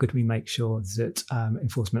 How could we make sure that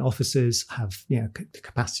enforcement officers have the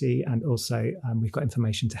capacity, and also we've got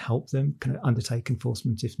information to help them kind of undertake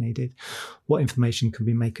enforcement if needed? What information can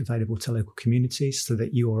we make available to local communities so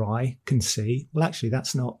that you or I can see, well, actually,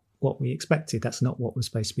 that's not what we expected. That's not what was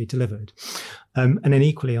supposed to be delivered. And then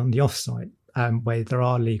equally on the offsite, where there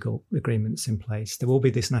are legal agreements in place, there will be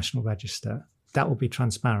this national register. That will be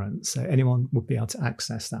transparent. So anyone will be able to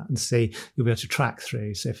access that and see, you'll be able to track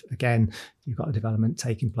through. So if, again, you've got a development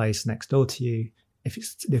taking place next door to you,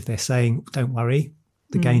 if they're saying, don't worry,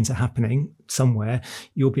 the gains are happening somewhere,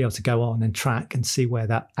 you'll be able to go on and track and see where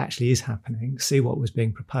that actually is happening, see what was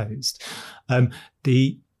being proposed.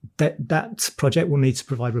 That project will need to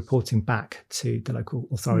provide reporting back to the local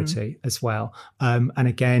authority as well. And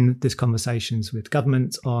again, there's conversations with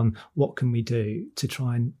government on what can we do to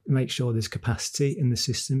try and make sure there's capacity in the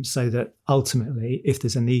system so that ultimately, if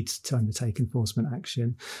there's a need to undertake enforcement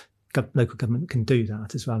action, local government can do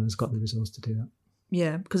that as well and has got the resource to do that.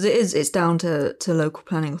 Yeah, because it's down to local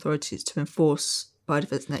planning authorities to enforce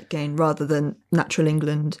biodiversity net gain rather than Natural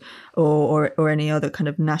England or any other kind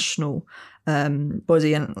of national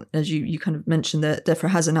body. And as you kind of mentioned, that DEFRA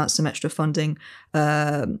has announced some extra funding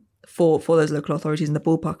for those local authorities in the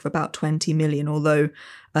ballpark of about 20 million, although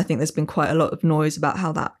I think there's been quite a lot of noise about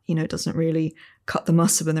how that, doesn't really cut the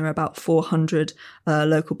mustard when there are about 400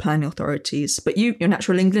 local planning authorities. But you're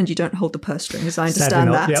Natural England, you don't hold the purse strings, I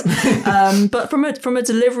understand that. Yep. But from a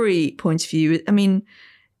delivery point of view, I mean,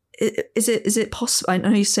 is it possible? I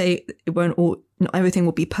know you say it won't not everything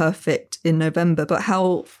will be perfect in November, but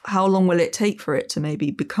how long will it take for it to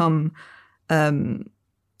maybe become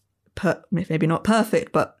maybe not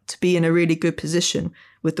perfect, but to be in a really good position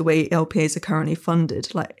with the way LPAs are currently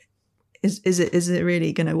funded? Like, is it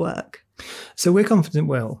really going to work? So we're confident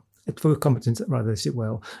it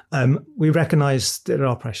will. We recognise that there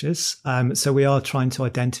are pressures. So we are trying to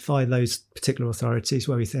identify those particular authorities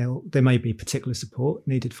where we feel there may be particular support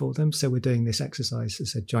needed for them. So we're doing this exercise,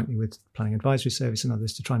 as I said, jointly with Planning Advisory Service and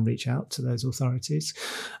others to try and reach out to those authorities.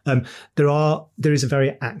 There is a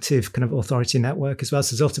very active kind of authority network as well.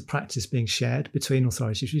 So there's a lot of practice being shared between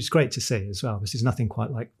authorities, which is great to see as well. Because there's nothing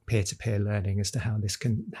quite like peer-to-peer learning as to how this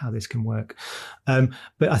can work. But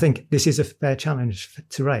I think this is a fair challenge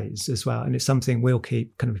to raise. systems as well. And it's something we'll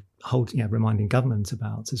keep kind of reminding government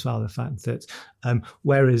about as well, the fact that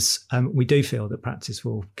whereas we do feel that practice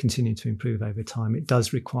will continue to improve over time, it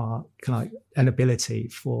does require kind of like an ability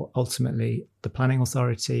for ultimately the planning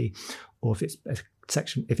authority, or if it's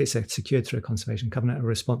secured through a conservation covenant, a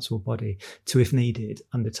responsible body to, if needed,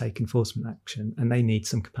 undertake enforcement action. And they need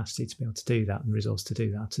some capacity to be able to do that and resource to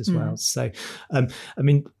do that as well. So,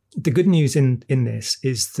 the good news in this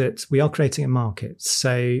is that we are creating a market.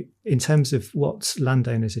 So in terms of what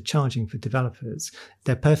landowners are charging for developers,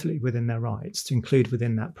 they're perfectly within their rights to include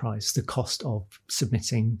within that price the cost of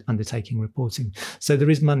submitting, undertaking, reporting. So there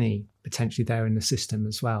is money potentially there in the system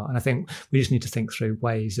as well. And I think we just need to think through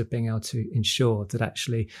ways of being able to ensure that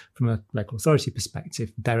actually from a local authority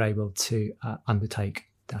perspective, they're able to undertake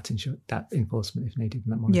that enforcement if needed in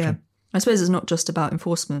that monitoring. Yeah. I suppose it's not just about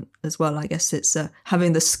enforcement as well. I guess it's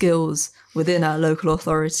having the skills within our local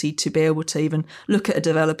authority to be able to even look at a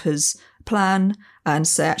developer's plan and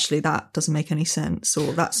say, actually, that doesn't make any sense,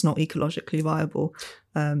 or that's not ecologically viable.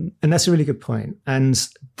 And that's a really good point. And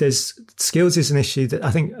there's skills is an issue that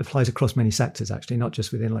I think applies across many sectors, actually, not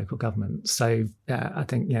just within local government. So I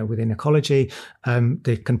think, within ecology,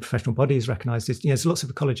 the kind of professional bodies recognise this. There's lots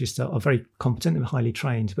of ecologists that are very competent and highly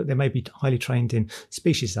trained, but they may be highly trained in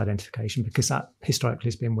species identification because that historically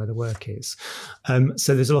has been where the work is.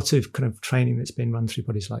 So there's a lot of kind of training that's been run through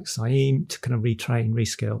bodies like SAIM to kind of retrain,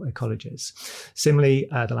 reskill ecologists. Similarly,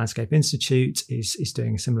 the Landscape Institute is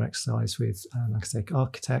doing a similar exercise with landscape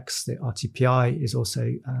architects. The RTPI is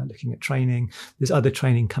also looking at training. There's other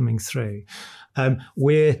training coming through.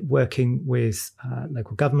 We're working with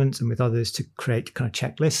local governments and with others to create kind of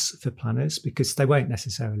checklists for planners because they won't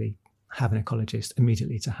necessarily have an ecologist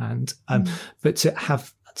immediately to hand, but to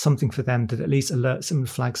have something for them that at least alerts them and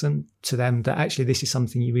flags them to them that actually this is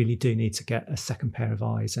something you really do need to get a second pair of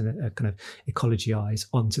eyes and a kind of ecology eyes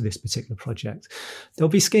onto this particular project. There'll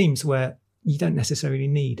be schemes where you don't necessarily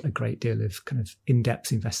need a great deal of kind of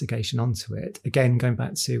in-depth investigation onto it. Again, going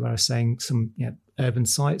back to where I was saying some urban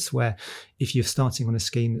sites where if you're starting on a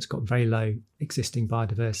scheme that's got very low existing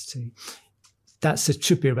biodiversity,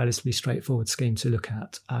 should be a relatively straightforward scheme to look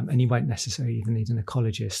at, and you won't necessarily even need an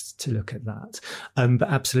ecologist to look at that. But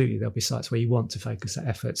absolutely, there'll be sites where you want to focus that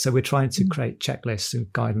effort. So we're trying to create checklists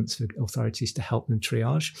and guidance for authorities to help them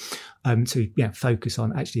triage, to focus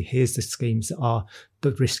on actually here's the schemes that are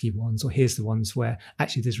the risky ones, or here's the ones where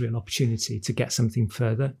actually there's real opportunity to get something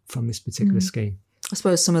further from this particular scheme. I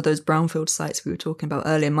suppose some of those brownfield sites we were talking about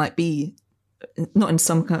earlier might be, not in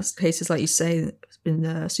some cases, like you say,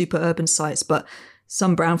 in super urban sites, but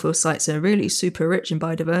some brownfield sites are really super rich in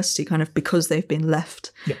biodiversity kind of because they've been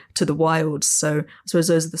left to the wilds. So I suppose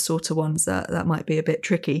those are the sort of ones that might be a bit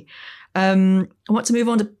tricky. I want to move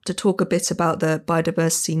on to talk a bit about the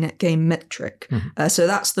biodiversity net gain metric. So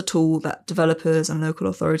that's the tool that developers and local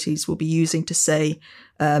authorities will be using to say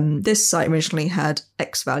this site originally had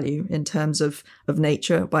X value in terms of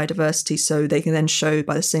nature, biodiversity. So they can then show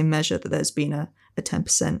by the same measure that there's been a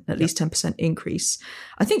 10%, at least 10% increase.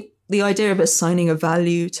 I think the idea of assigning a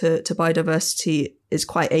value to biodiversity is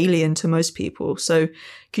quite alien to most people. So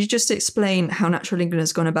could you just explain how Natural England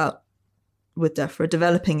has gone about with DEFRA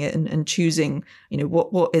developing it and choosing,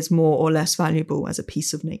 what is more or less valuable as a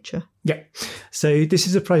piece of nature? Yeah. So this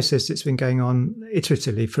is a process that's been going on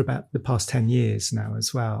iteratively for about the past 10 years now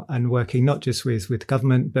as well, and working not just with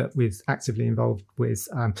government, but with actively involved with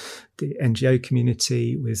the NGO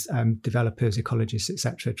community, with developers, ecologists,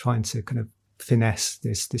 etc., trying to kind of finesse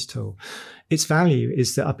this tool. Its value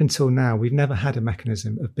is that up until now, we've never had a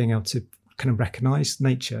mechanism of being able to kind of recognize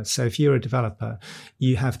nature. So if you're a developer,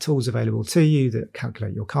 you have tools available to you that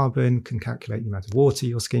calculate your carbon, can calculate the amount of water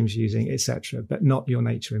your scheme's using, etc., but not your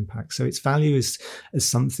nature impact. So its value as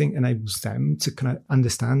something enables them to kind of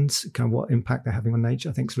understand kind of what impact they're having on nature.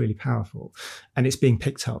 I think is really powerful. And it's being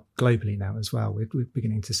picked up globally now as well. We're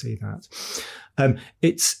beginning to see that.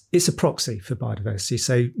 It's a proxy for biodiversity.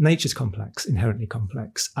 So nature's complex, inherently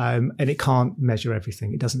complex, and it can't measure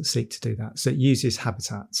everything. It doesn't seek to do that. So it uses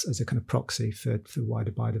habitats as a kind of proxy for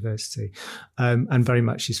wider biodiversity, and very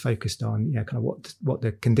much is focused on kind of what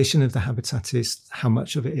the condition of the habitat is, how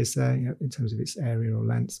much of it is there in terms of its area or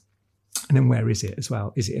length. And then where is it as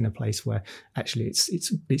well? Is it in a place where actually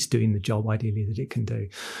it's doing the job ideally that it can do?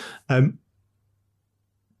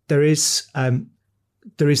 There is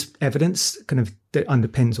evidence kind of that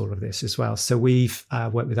underpins all of this as well. So we've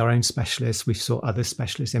worked with our own specialists. We've sought other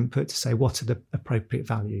specialist input to say what are the appropriate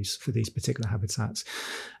values for these particular habitats.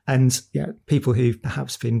 And people who've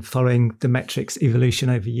perhaps been following the metrics evolution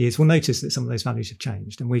over years will notice that some of those values have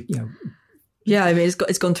changed. And Yeah, I mean,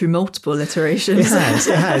 it's gone through multiple iterations.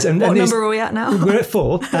 It has. And what number are we at now? We're at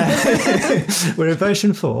 4. We're at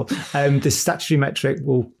version 4. The statutory metric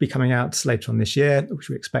will be coming out later on this year, which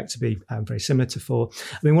we expect to be very similar to 4.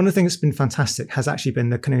 I mean, one of the things that's been fantastic has actually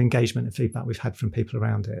been the kind of engagement and feedback we've had from people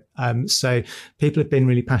around it. So people have been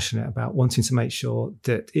really passionate about wanting to make sure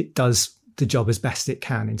that it does the job as best it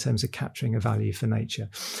can in terms of capturing a value for nature.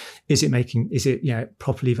 Is it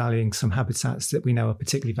properly valuing some habitats that we know are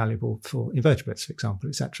particularly valuable for invertebrates, for example,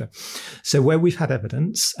 etc. So where we've had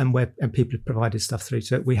evidence and people have provided stuff through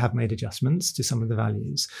to it, we have made adjustments to some of the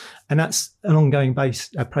values, and that's an ongoing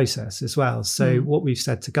process as well. So what we've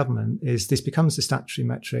said to government is this becomes the statutory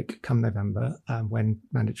metric come November when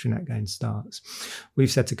mandatory net gain starts. We've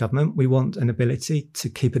said to government we want an ability to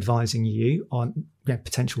keep advising you on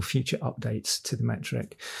potential future updates to the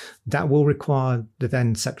metric. That will require the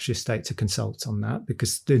then Secretary of State to consult on that,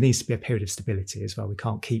 because there needs to be a period of stability as well. We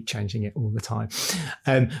can't keep changing it all the time.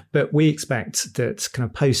 But we expect that kind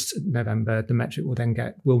of post-November, the metric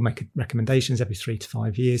will make recommendations every 3 to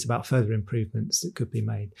 5 years about further improvements that could be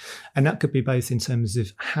made. And that could be both in terms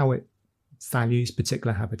of how it values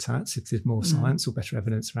particular habitats, if there's more science or better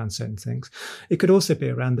evidence around certain things. It could also be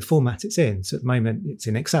around the format it's in. So at the moment, it's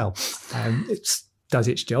in Excel. It's does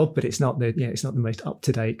its job, but it's not the most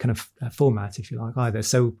up-to-date kind of format, if you like, either.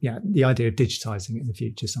 So the idea of digitizing it in the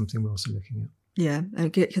future is something we're also looking at. Yeah,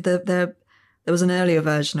 there was an earlier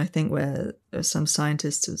version, I think, where some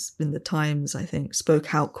scientists in the Times, I think,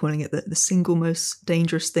 spoke out calling it the single most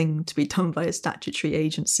dangerous thing to be done by a statutory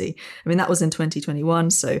agency. I mean, that was in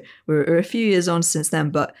 2021, so we're a few years on since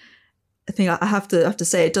then, but I think I have to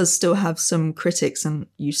say it does still have some critics, and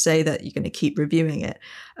you say that you're going to keep reviewing it.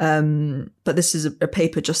 But this is a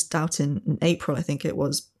paper just out in April, I think it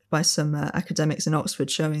was, by some academics in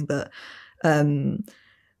Oxford, showing that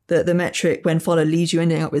the metric, when followed, leaves you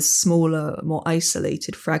ending up with smaller, more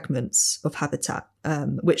isolated fragments of habitat,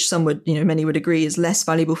 which many would agree is less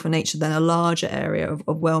valuable for nature than a larger area of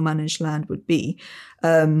well-managed land would be.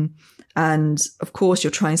 And of course,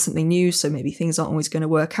 you're trying something new, so maybe things aren't always going to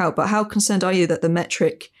work out. But how concerned are you that the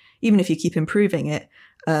metric, even if you keep improving it,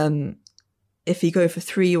 if you go for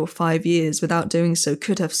 3 or 5 years without doing so,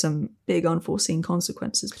 could have some big unforeseen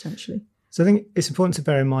consequences potentially? So I think it's important to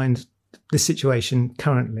bear in mind the situation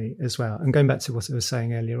currently as well. And going back to what I was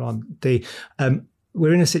saying earlier on,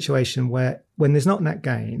 we're in a situation where when there's not net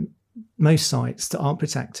gain, most sites that aren't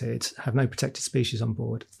protected have no protected species on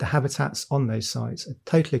board. The habitats on those sites are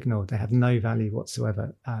totally ignored. They have no value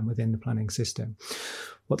whatsoever within the planning system.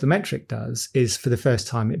 What the metric does is, for the first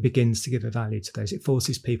time, it begins to give a value to those. It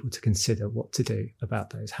forces people to consider what to do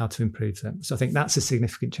about those, how to improve them. So I think that's a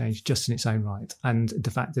significant change just in its own right. And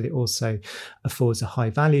the fact that it also affords a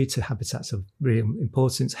high value to habitats of real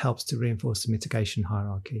importance helps to reinforce the mitigation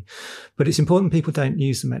hierarchy. But it's important people don't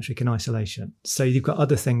use the metric in isolation. So you've got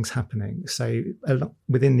other things happening. So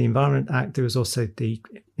within the Environment Act, there was also the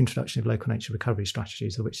introduction of local nature recovery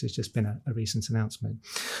strategies, of which there's just been a recent announcement.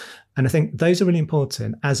 And I think those are really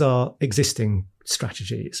important, as are existing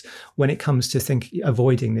strategies, when it comes to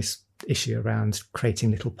avoiding this issue around creating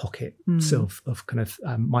little pockets of kind of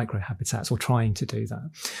micro habitats, or trying to do that.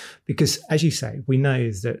 Because, as you say, we know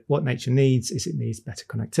that what nature needs is it needs better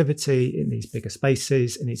connectivity, it needs bigger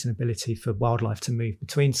spaces, it needs an ability for wildlife to move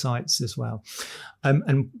between sites as well.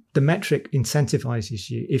 And the metric incentivizes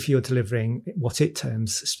you if you're delivering what it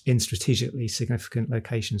terms in strategically significant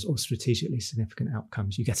locations or strategically significant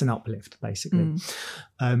outcomes. You get an uplift, basically.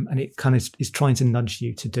 And it kind of is trying to nudge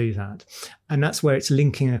you to do that. And that's where it's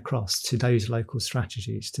linking across to those local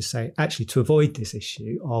strategies to say, actually, to avoid this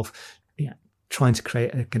issue of trying to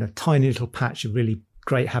create a kind of tiny little patch of really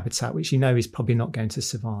great habitat, which is probably not going to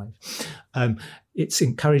survive. It's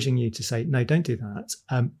encouraging you to say, no, don't do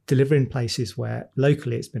that. Deliver in places where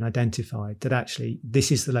locally it's been identified that actually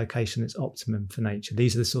this is the location that's optimum for nature.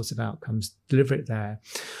 These are the sorts of outcomes. Deliver it there.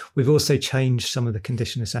 We've also changed some of the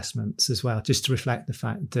condition assessments as well, just to reflect the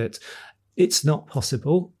fact that it's not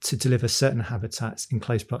possible to deliver certain habitats in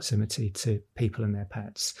close proximity to people and their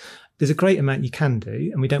pets. There's a great amount you can do,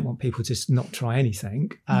 and we don't want people to not try anything.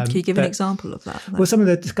 Can you give an example of that? Well, some of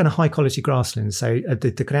the kind of high quality grasslands. So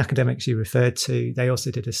the kind of academics you referred to, they also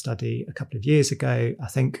did a study a couple of years ago, I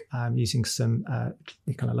think, using some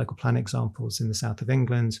kind of local plan examples in the south of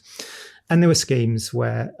England. And there were schemes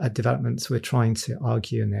where developments were trying to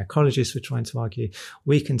argue, and the ecologists were trying to argue,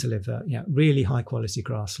 we can deliver really high quality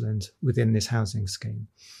grassland within this housing scheme.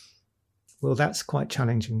 Well, that's quite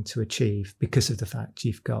challenging to achieve because of the fact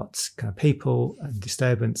you've got kind of people and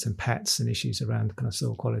disturbance and pets and issues around kind of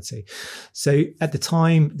soil quality. So at the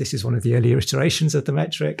time, this is one of the earlier iterations of the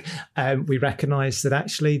metric, we recognised that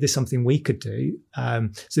actually there's something we could do. So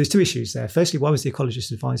there's two issues there. Firstly, why was the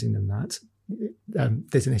ecologist advising them that?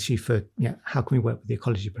 There's an issue for how can we work with the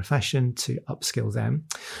ecology profession to upskill them,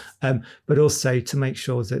 but also to make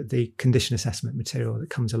sure that the condition assessment material that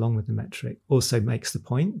comes along with the metric also makes the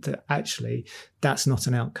point that actually that's not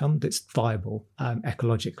an outcome that's viable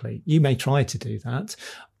ecologically. You may try to do that,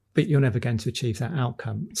 but you're never going to achieve that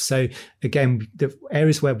outcome. So again, the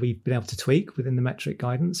areas where we've been able to tweak within the metric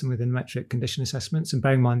guidance and within the metric condition assessments, and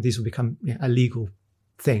bearing in mind these will become a legal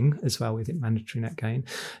thing as well with it, mandatory net gain,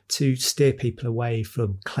 to steer people away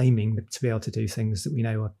from claiming to be able to do things that we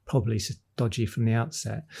know are probably dodgy from the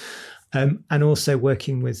outset. And also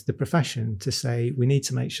working with the profession to say we need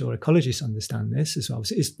to make sure ecologists understand this as well.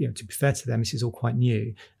 So it's, to be fair to them, this is all quite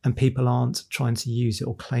new, and people aren't trying to use it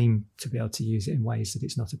or claim to be able to use it in ways that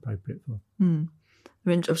it's not appropriate for.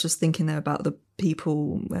 I was just thinking there about the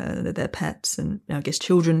people, their pets, and I guess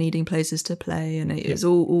children needing places to play, and it's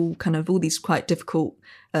all kind of all these quite difficult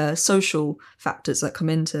social factors that come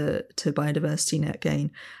into biodiversity net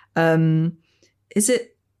gain. Is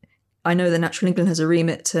it? I know that Natural England has a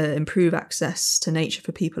remit to improve access to nature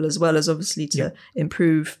for people, as well as obviously to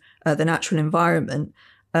improve the natural environment.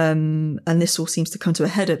 And this all seems to come to a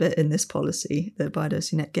head of it in this policy, the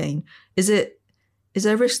biodiversity net gain. Is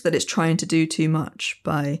there a risk that it's trying to do too much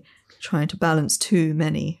by trying to balance too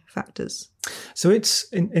many factors? So it's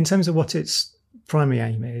in terms of what its primary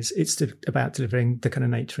aim is, it's about delivering the kind of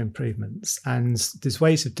nature improvements. And there's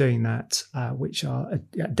ways of doing that which are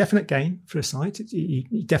a definite gain for a site.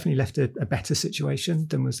 You definitely left a better situation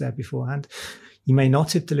than was there beforehand. You may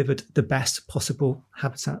not have delivered the best possible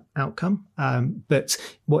habitat outcome, but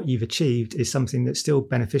what you've achieved is something that's still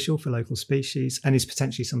beneficial for local species and is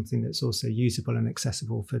potentially something that's also usable and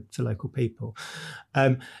accessible for local people.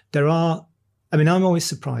 I'm always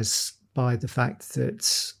surprised by the fact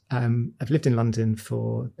that I've lived in London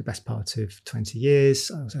for the best part of 20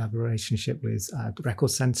 years. I also have a relationship with the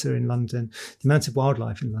Record Centre in London. The amount of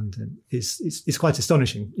wildlife in London is quite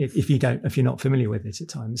astonishing if you're not familiar with it at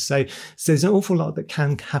times. So there's an awful lot that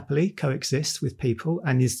can happily coexist with people,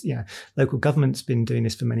 and local government's been doing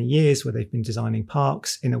this for many years, where they've been designing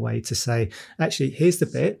parks in a way to say, actually, here's the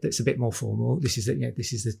bit that's a bit more formal. This is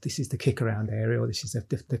the kick around area, or this is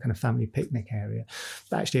the kind of family picnic area.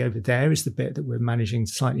 But actually, over there is the bit that we're managing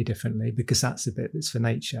slightly differently, because that's the bit that's for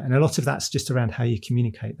nature, and a lot of that's just around how you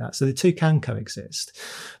communicate that. So the two can coexist,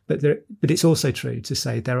 but it's also true to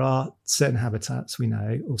say there are certain habitats we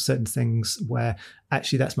know, or certain things where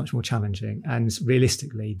actually that's much more challenging, and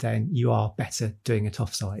realistically then you are better doing it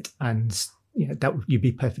off-site, and that you'd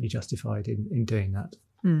be perfectly justified in doing that.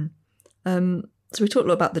 So we talked a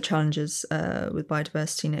lot about the challenges with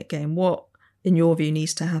biodiversity net gain. What, in your view,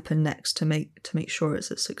 needs to happen next to make sure it's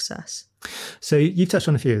a success? So you've touched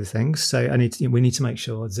on a few of the things. So we need to make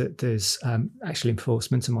sure that there's actual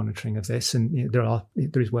enforcement and monitoring of this, and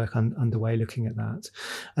there is work underway looking at that.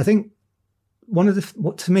 I think one of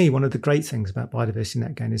the great things about biodiversity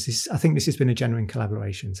net gain is this. I think this has been a genuine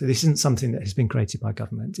collaboration. So this isn't something that has been created by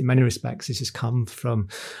government. In many respects, this has come from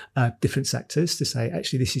different sectors to say,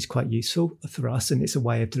 actually, this is quite useful for us, and it's a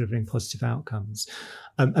way of delivering positive outcomes.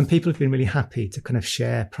 And people have been really happy to kind of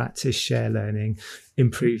share practice, share learning,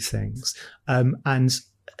 improve things. And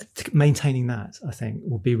maintaining that, I think,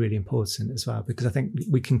 will be really important as well, because I think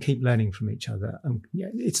we can keep learning from each other.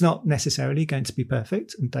 It's not necessarily going to be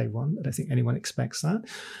perfect on day one. I don't think anyone expects that.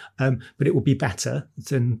 But it will be better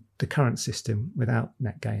than the current system without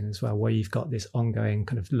net gain as well, where you've got this ongoing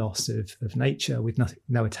kind of loss of nature with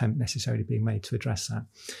no attempt necessarily being made to address that.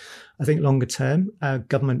 I think longer term,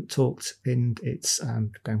 government talked in its,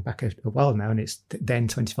 going back a while now, in its then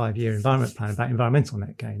 25-year environment plan about environmental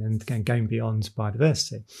net gain, and again, going beyond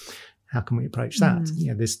biodiversity. How can we approach that?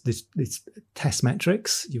 There's test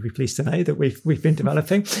metrics. You'll be pleased to know that we've been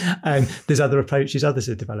developing. There's other approaches others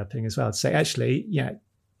are developing as well to say, actually,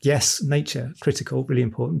 yes, nature, critical, really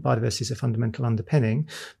important. Biodiversity is a fundamental underpinning,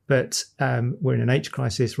 but we're in a nature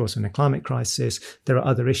crisis. We're also in a climate crisis. There are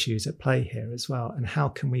other issues at play here as well. And how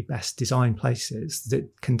can we best design places that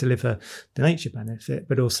can deliver the nature benefit,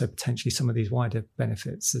 but also potentially some of these wider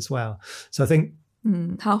benefits as well? So I think...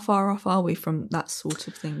 How far off are we from that sort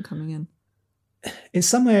of thing coming in? In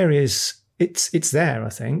some areas, it's there, I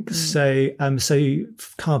think. So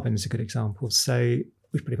carbon is a good example. So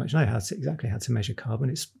we pretty much know exactly how to measure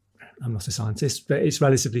carbon. It's I'm not a scientist, but it's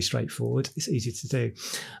relatively straightforward. It's easy to do.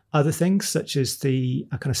 Other things, such as the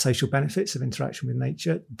kind of social benefits of interaction with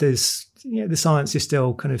nature, the science is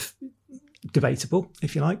still kind of debatable,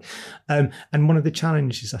 if you like. And one of the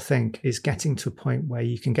challenges, I think, is getting to a point where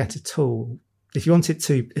you can get a tool. If you want it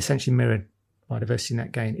to essentially mirror biodiversity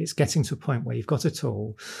net gain, it's getting to a point where you've got a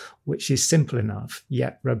tool which is simple enough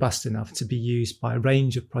yet robust enough to be used by a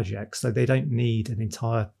range of projects, so they don't need an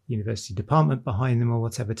entire university department behind them or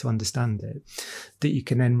whatever to understand it, that you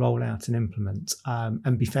can then roll out and implement,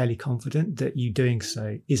 and be fairly confident that you doing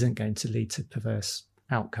so isn't going to lead to perverse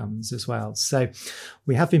outcomes as well. So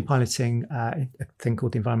we have been piloting a thing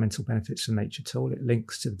called the Environmental Benefits from Nature tool. It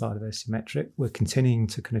links to the biodiversity metric. We're continuing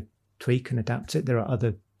to kind of tweak and adapt it. There are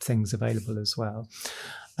other things available as well.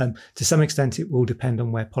 To some extent, it will depend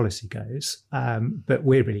on where policy goes, but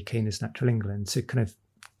we're really keen as Natural England to kind of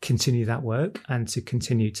continue that work and to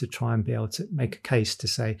continue to try and be able to make a case to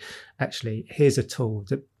say, actually, here's a tool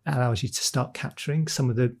that allows you to start capturing some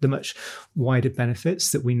of the much wider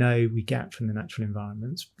benefits that we know we get from the natural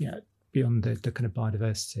environments, beyond the kind of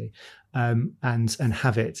biodiversity, and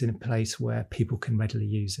have it in a place where people can readily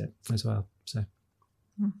use it as well. So.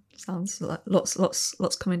 Sounds like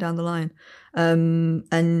lots coming down the line.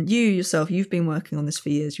 And you yourself, you've been working on this for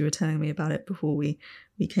years. You were telling me about it before we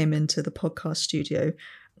came into the podcast studio.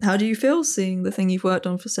 How do you feel seeing the thing you've worked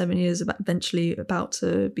on for 7 years eventually about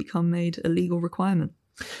to become made a legal requirement?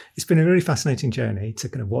 It's been a really fascinating journey to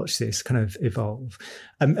kind of watch this kind of evolve.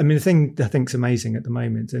 I mean, the thing that I think is amazing at the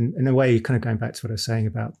moment, and in a way, kind of going back to what I was saying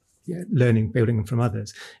about learning, building from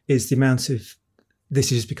others, is the amount of this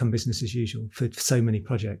has become business as usual for so many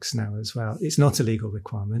projects now as well. It's not a legal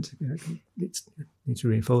requirement. It's need to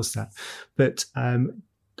reinforce that. But on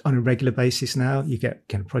a regular basis now, you get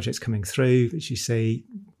kind of projects coming through, as you see,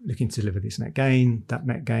 looking to deliver this net gain, that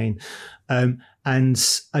net gain. And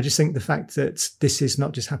I just think the fact that this is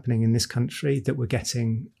not just happening in this country, that we're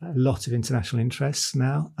getting a lot of international interest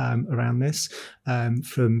now around this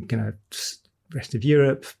from rest of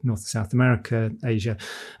Europe, North and South America, Asia,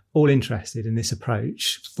 all interested in this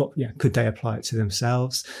approach. Could they apply it to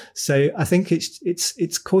themselves? So I think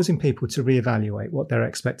it's causing people to reevaluate what their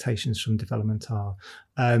expectations from development are.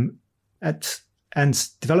 And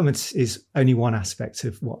development is only one aspect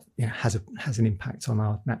of what has an impact on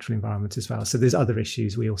our natural environment as well. So there's other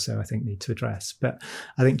issues we also, I think, need to address. But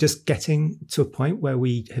I think just getting to a point where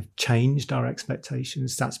we have changed our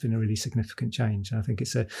expectations, that's been a really significant change. And I think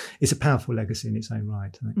it's a powerful legacy in its own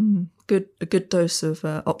right. I think. A good dose of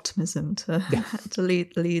optimism to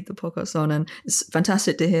lead the podcast on. And it's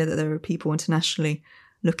fantastic to hear that there are people internationally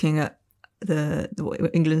looking at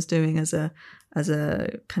what England's doing as a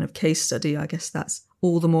kind of case study. I guess that's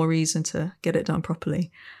all the more reason to get it done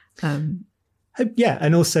properly. And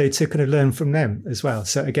also to kind of learn from them as well.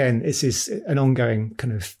 So again, this is an ongoing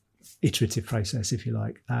kind of iterative process, if you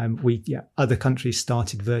like. Other countries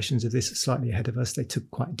started versions of this slightly ahead of us. They took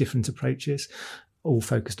quite different approaches, all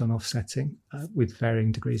focused on offsetting with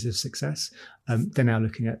varying degrees of success. They're now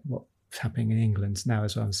looking at what's happening in England now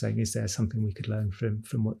as well. I'm saying, is there something we could learn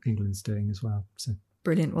from what England's doing as well? So.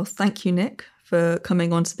 Brilliant. Well, thank you, Nick, for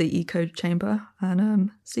coming onto the Eco Chamber, and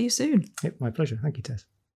see you soon. Yep, my pleasure. Thank you, Tess.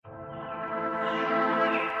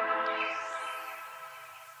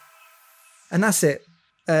 And that's it.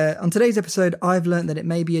 On today's episode, I've learned that it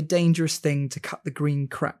may be a dangerous thing to cut the green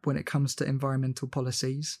crap when it comes to environmental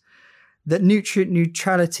policies, that nutrient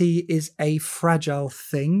neutrality is a fragile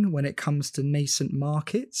thing when it comes to nascent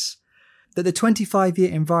markets, that the 25-year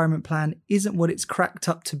environment plan isn't what it's cracked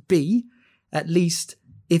up to be. At least,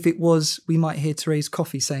 if it was, we might hear Therese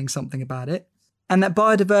Coffey saying something about it. And that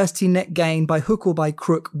biodiversity net gain, by hook or by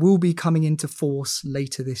crook, will be coming into force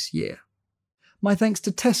later this year. My thanks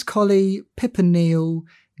to Tess Colley, Pippa Neal,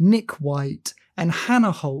 Nick White, and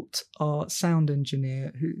Hannah Holt, our sound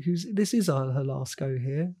engineer, this is her last go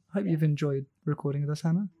here. I hope you've enjoyed recording with us,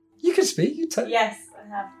 Hannah. You can speak. Yes, I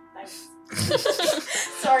have. Thanks.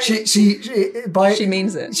 Sorry. She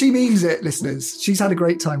means it. She means it, listeners. She's had a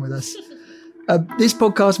great time with us. This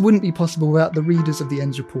podcast wouldn't be possible without the readers of the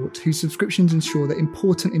Ends Report, whose subscriptions ensure that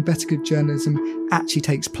important investigative journalism actually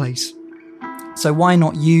takes place. So why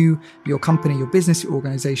not you, your company, your business, your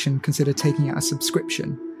organisation, consider taking out a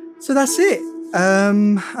subscription? So that's it.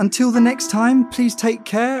 Until the next time, please take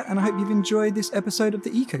care, and I hope you've enjoyed this episode of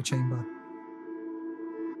the Eco Chamber.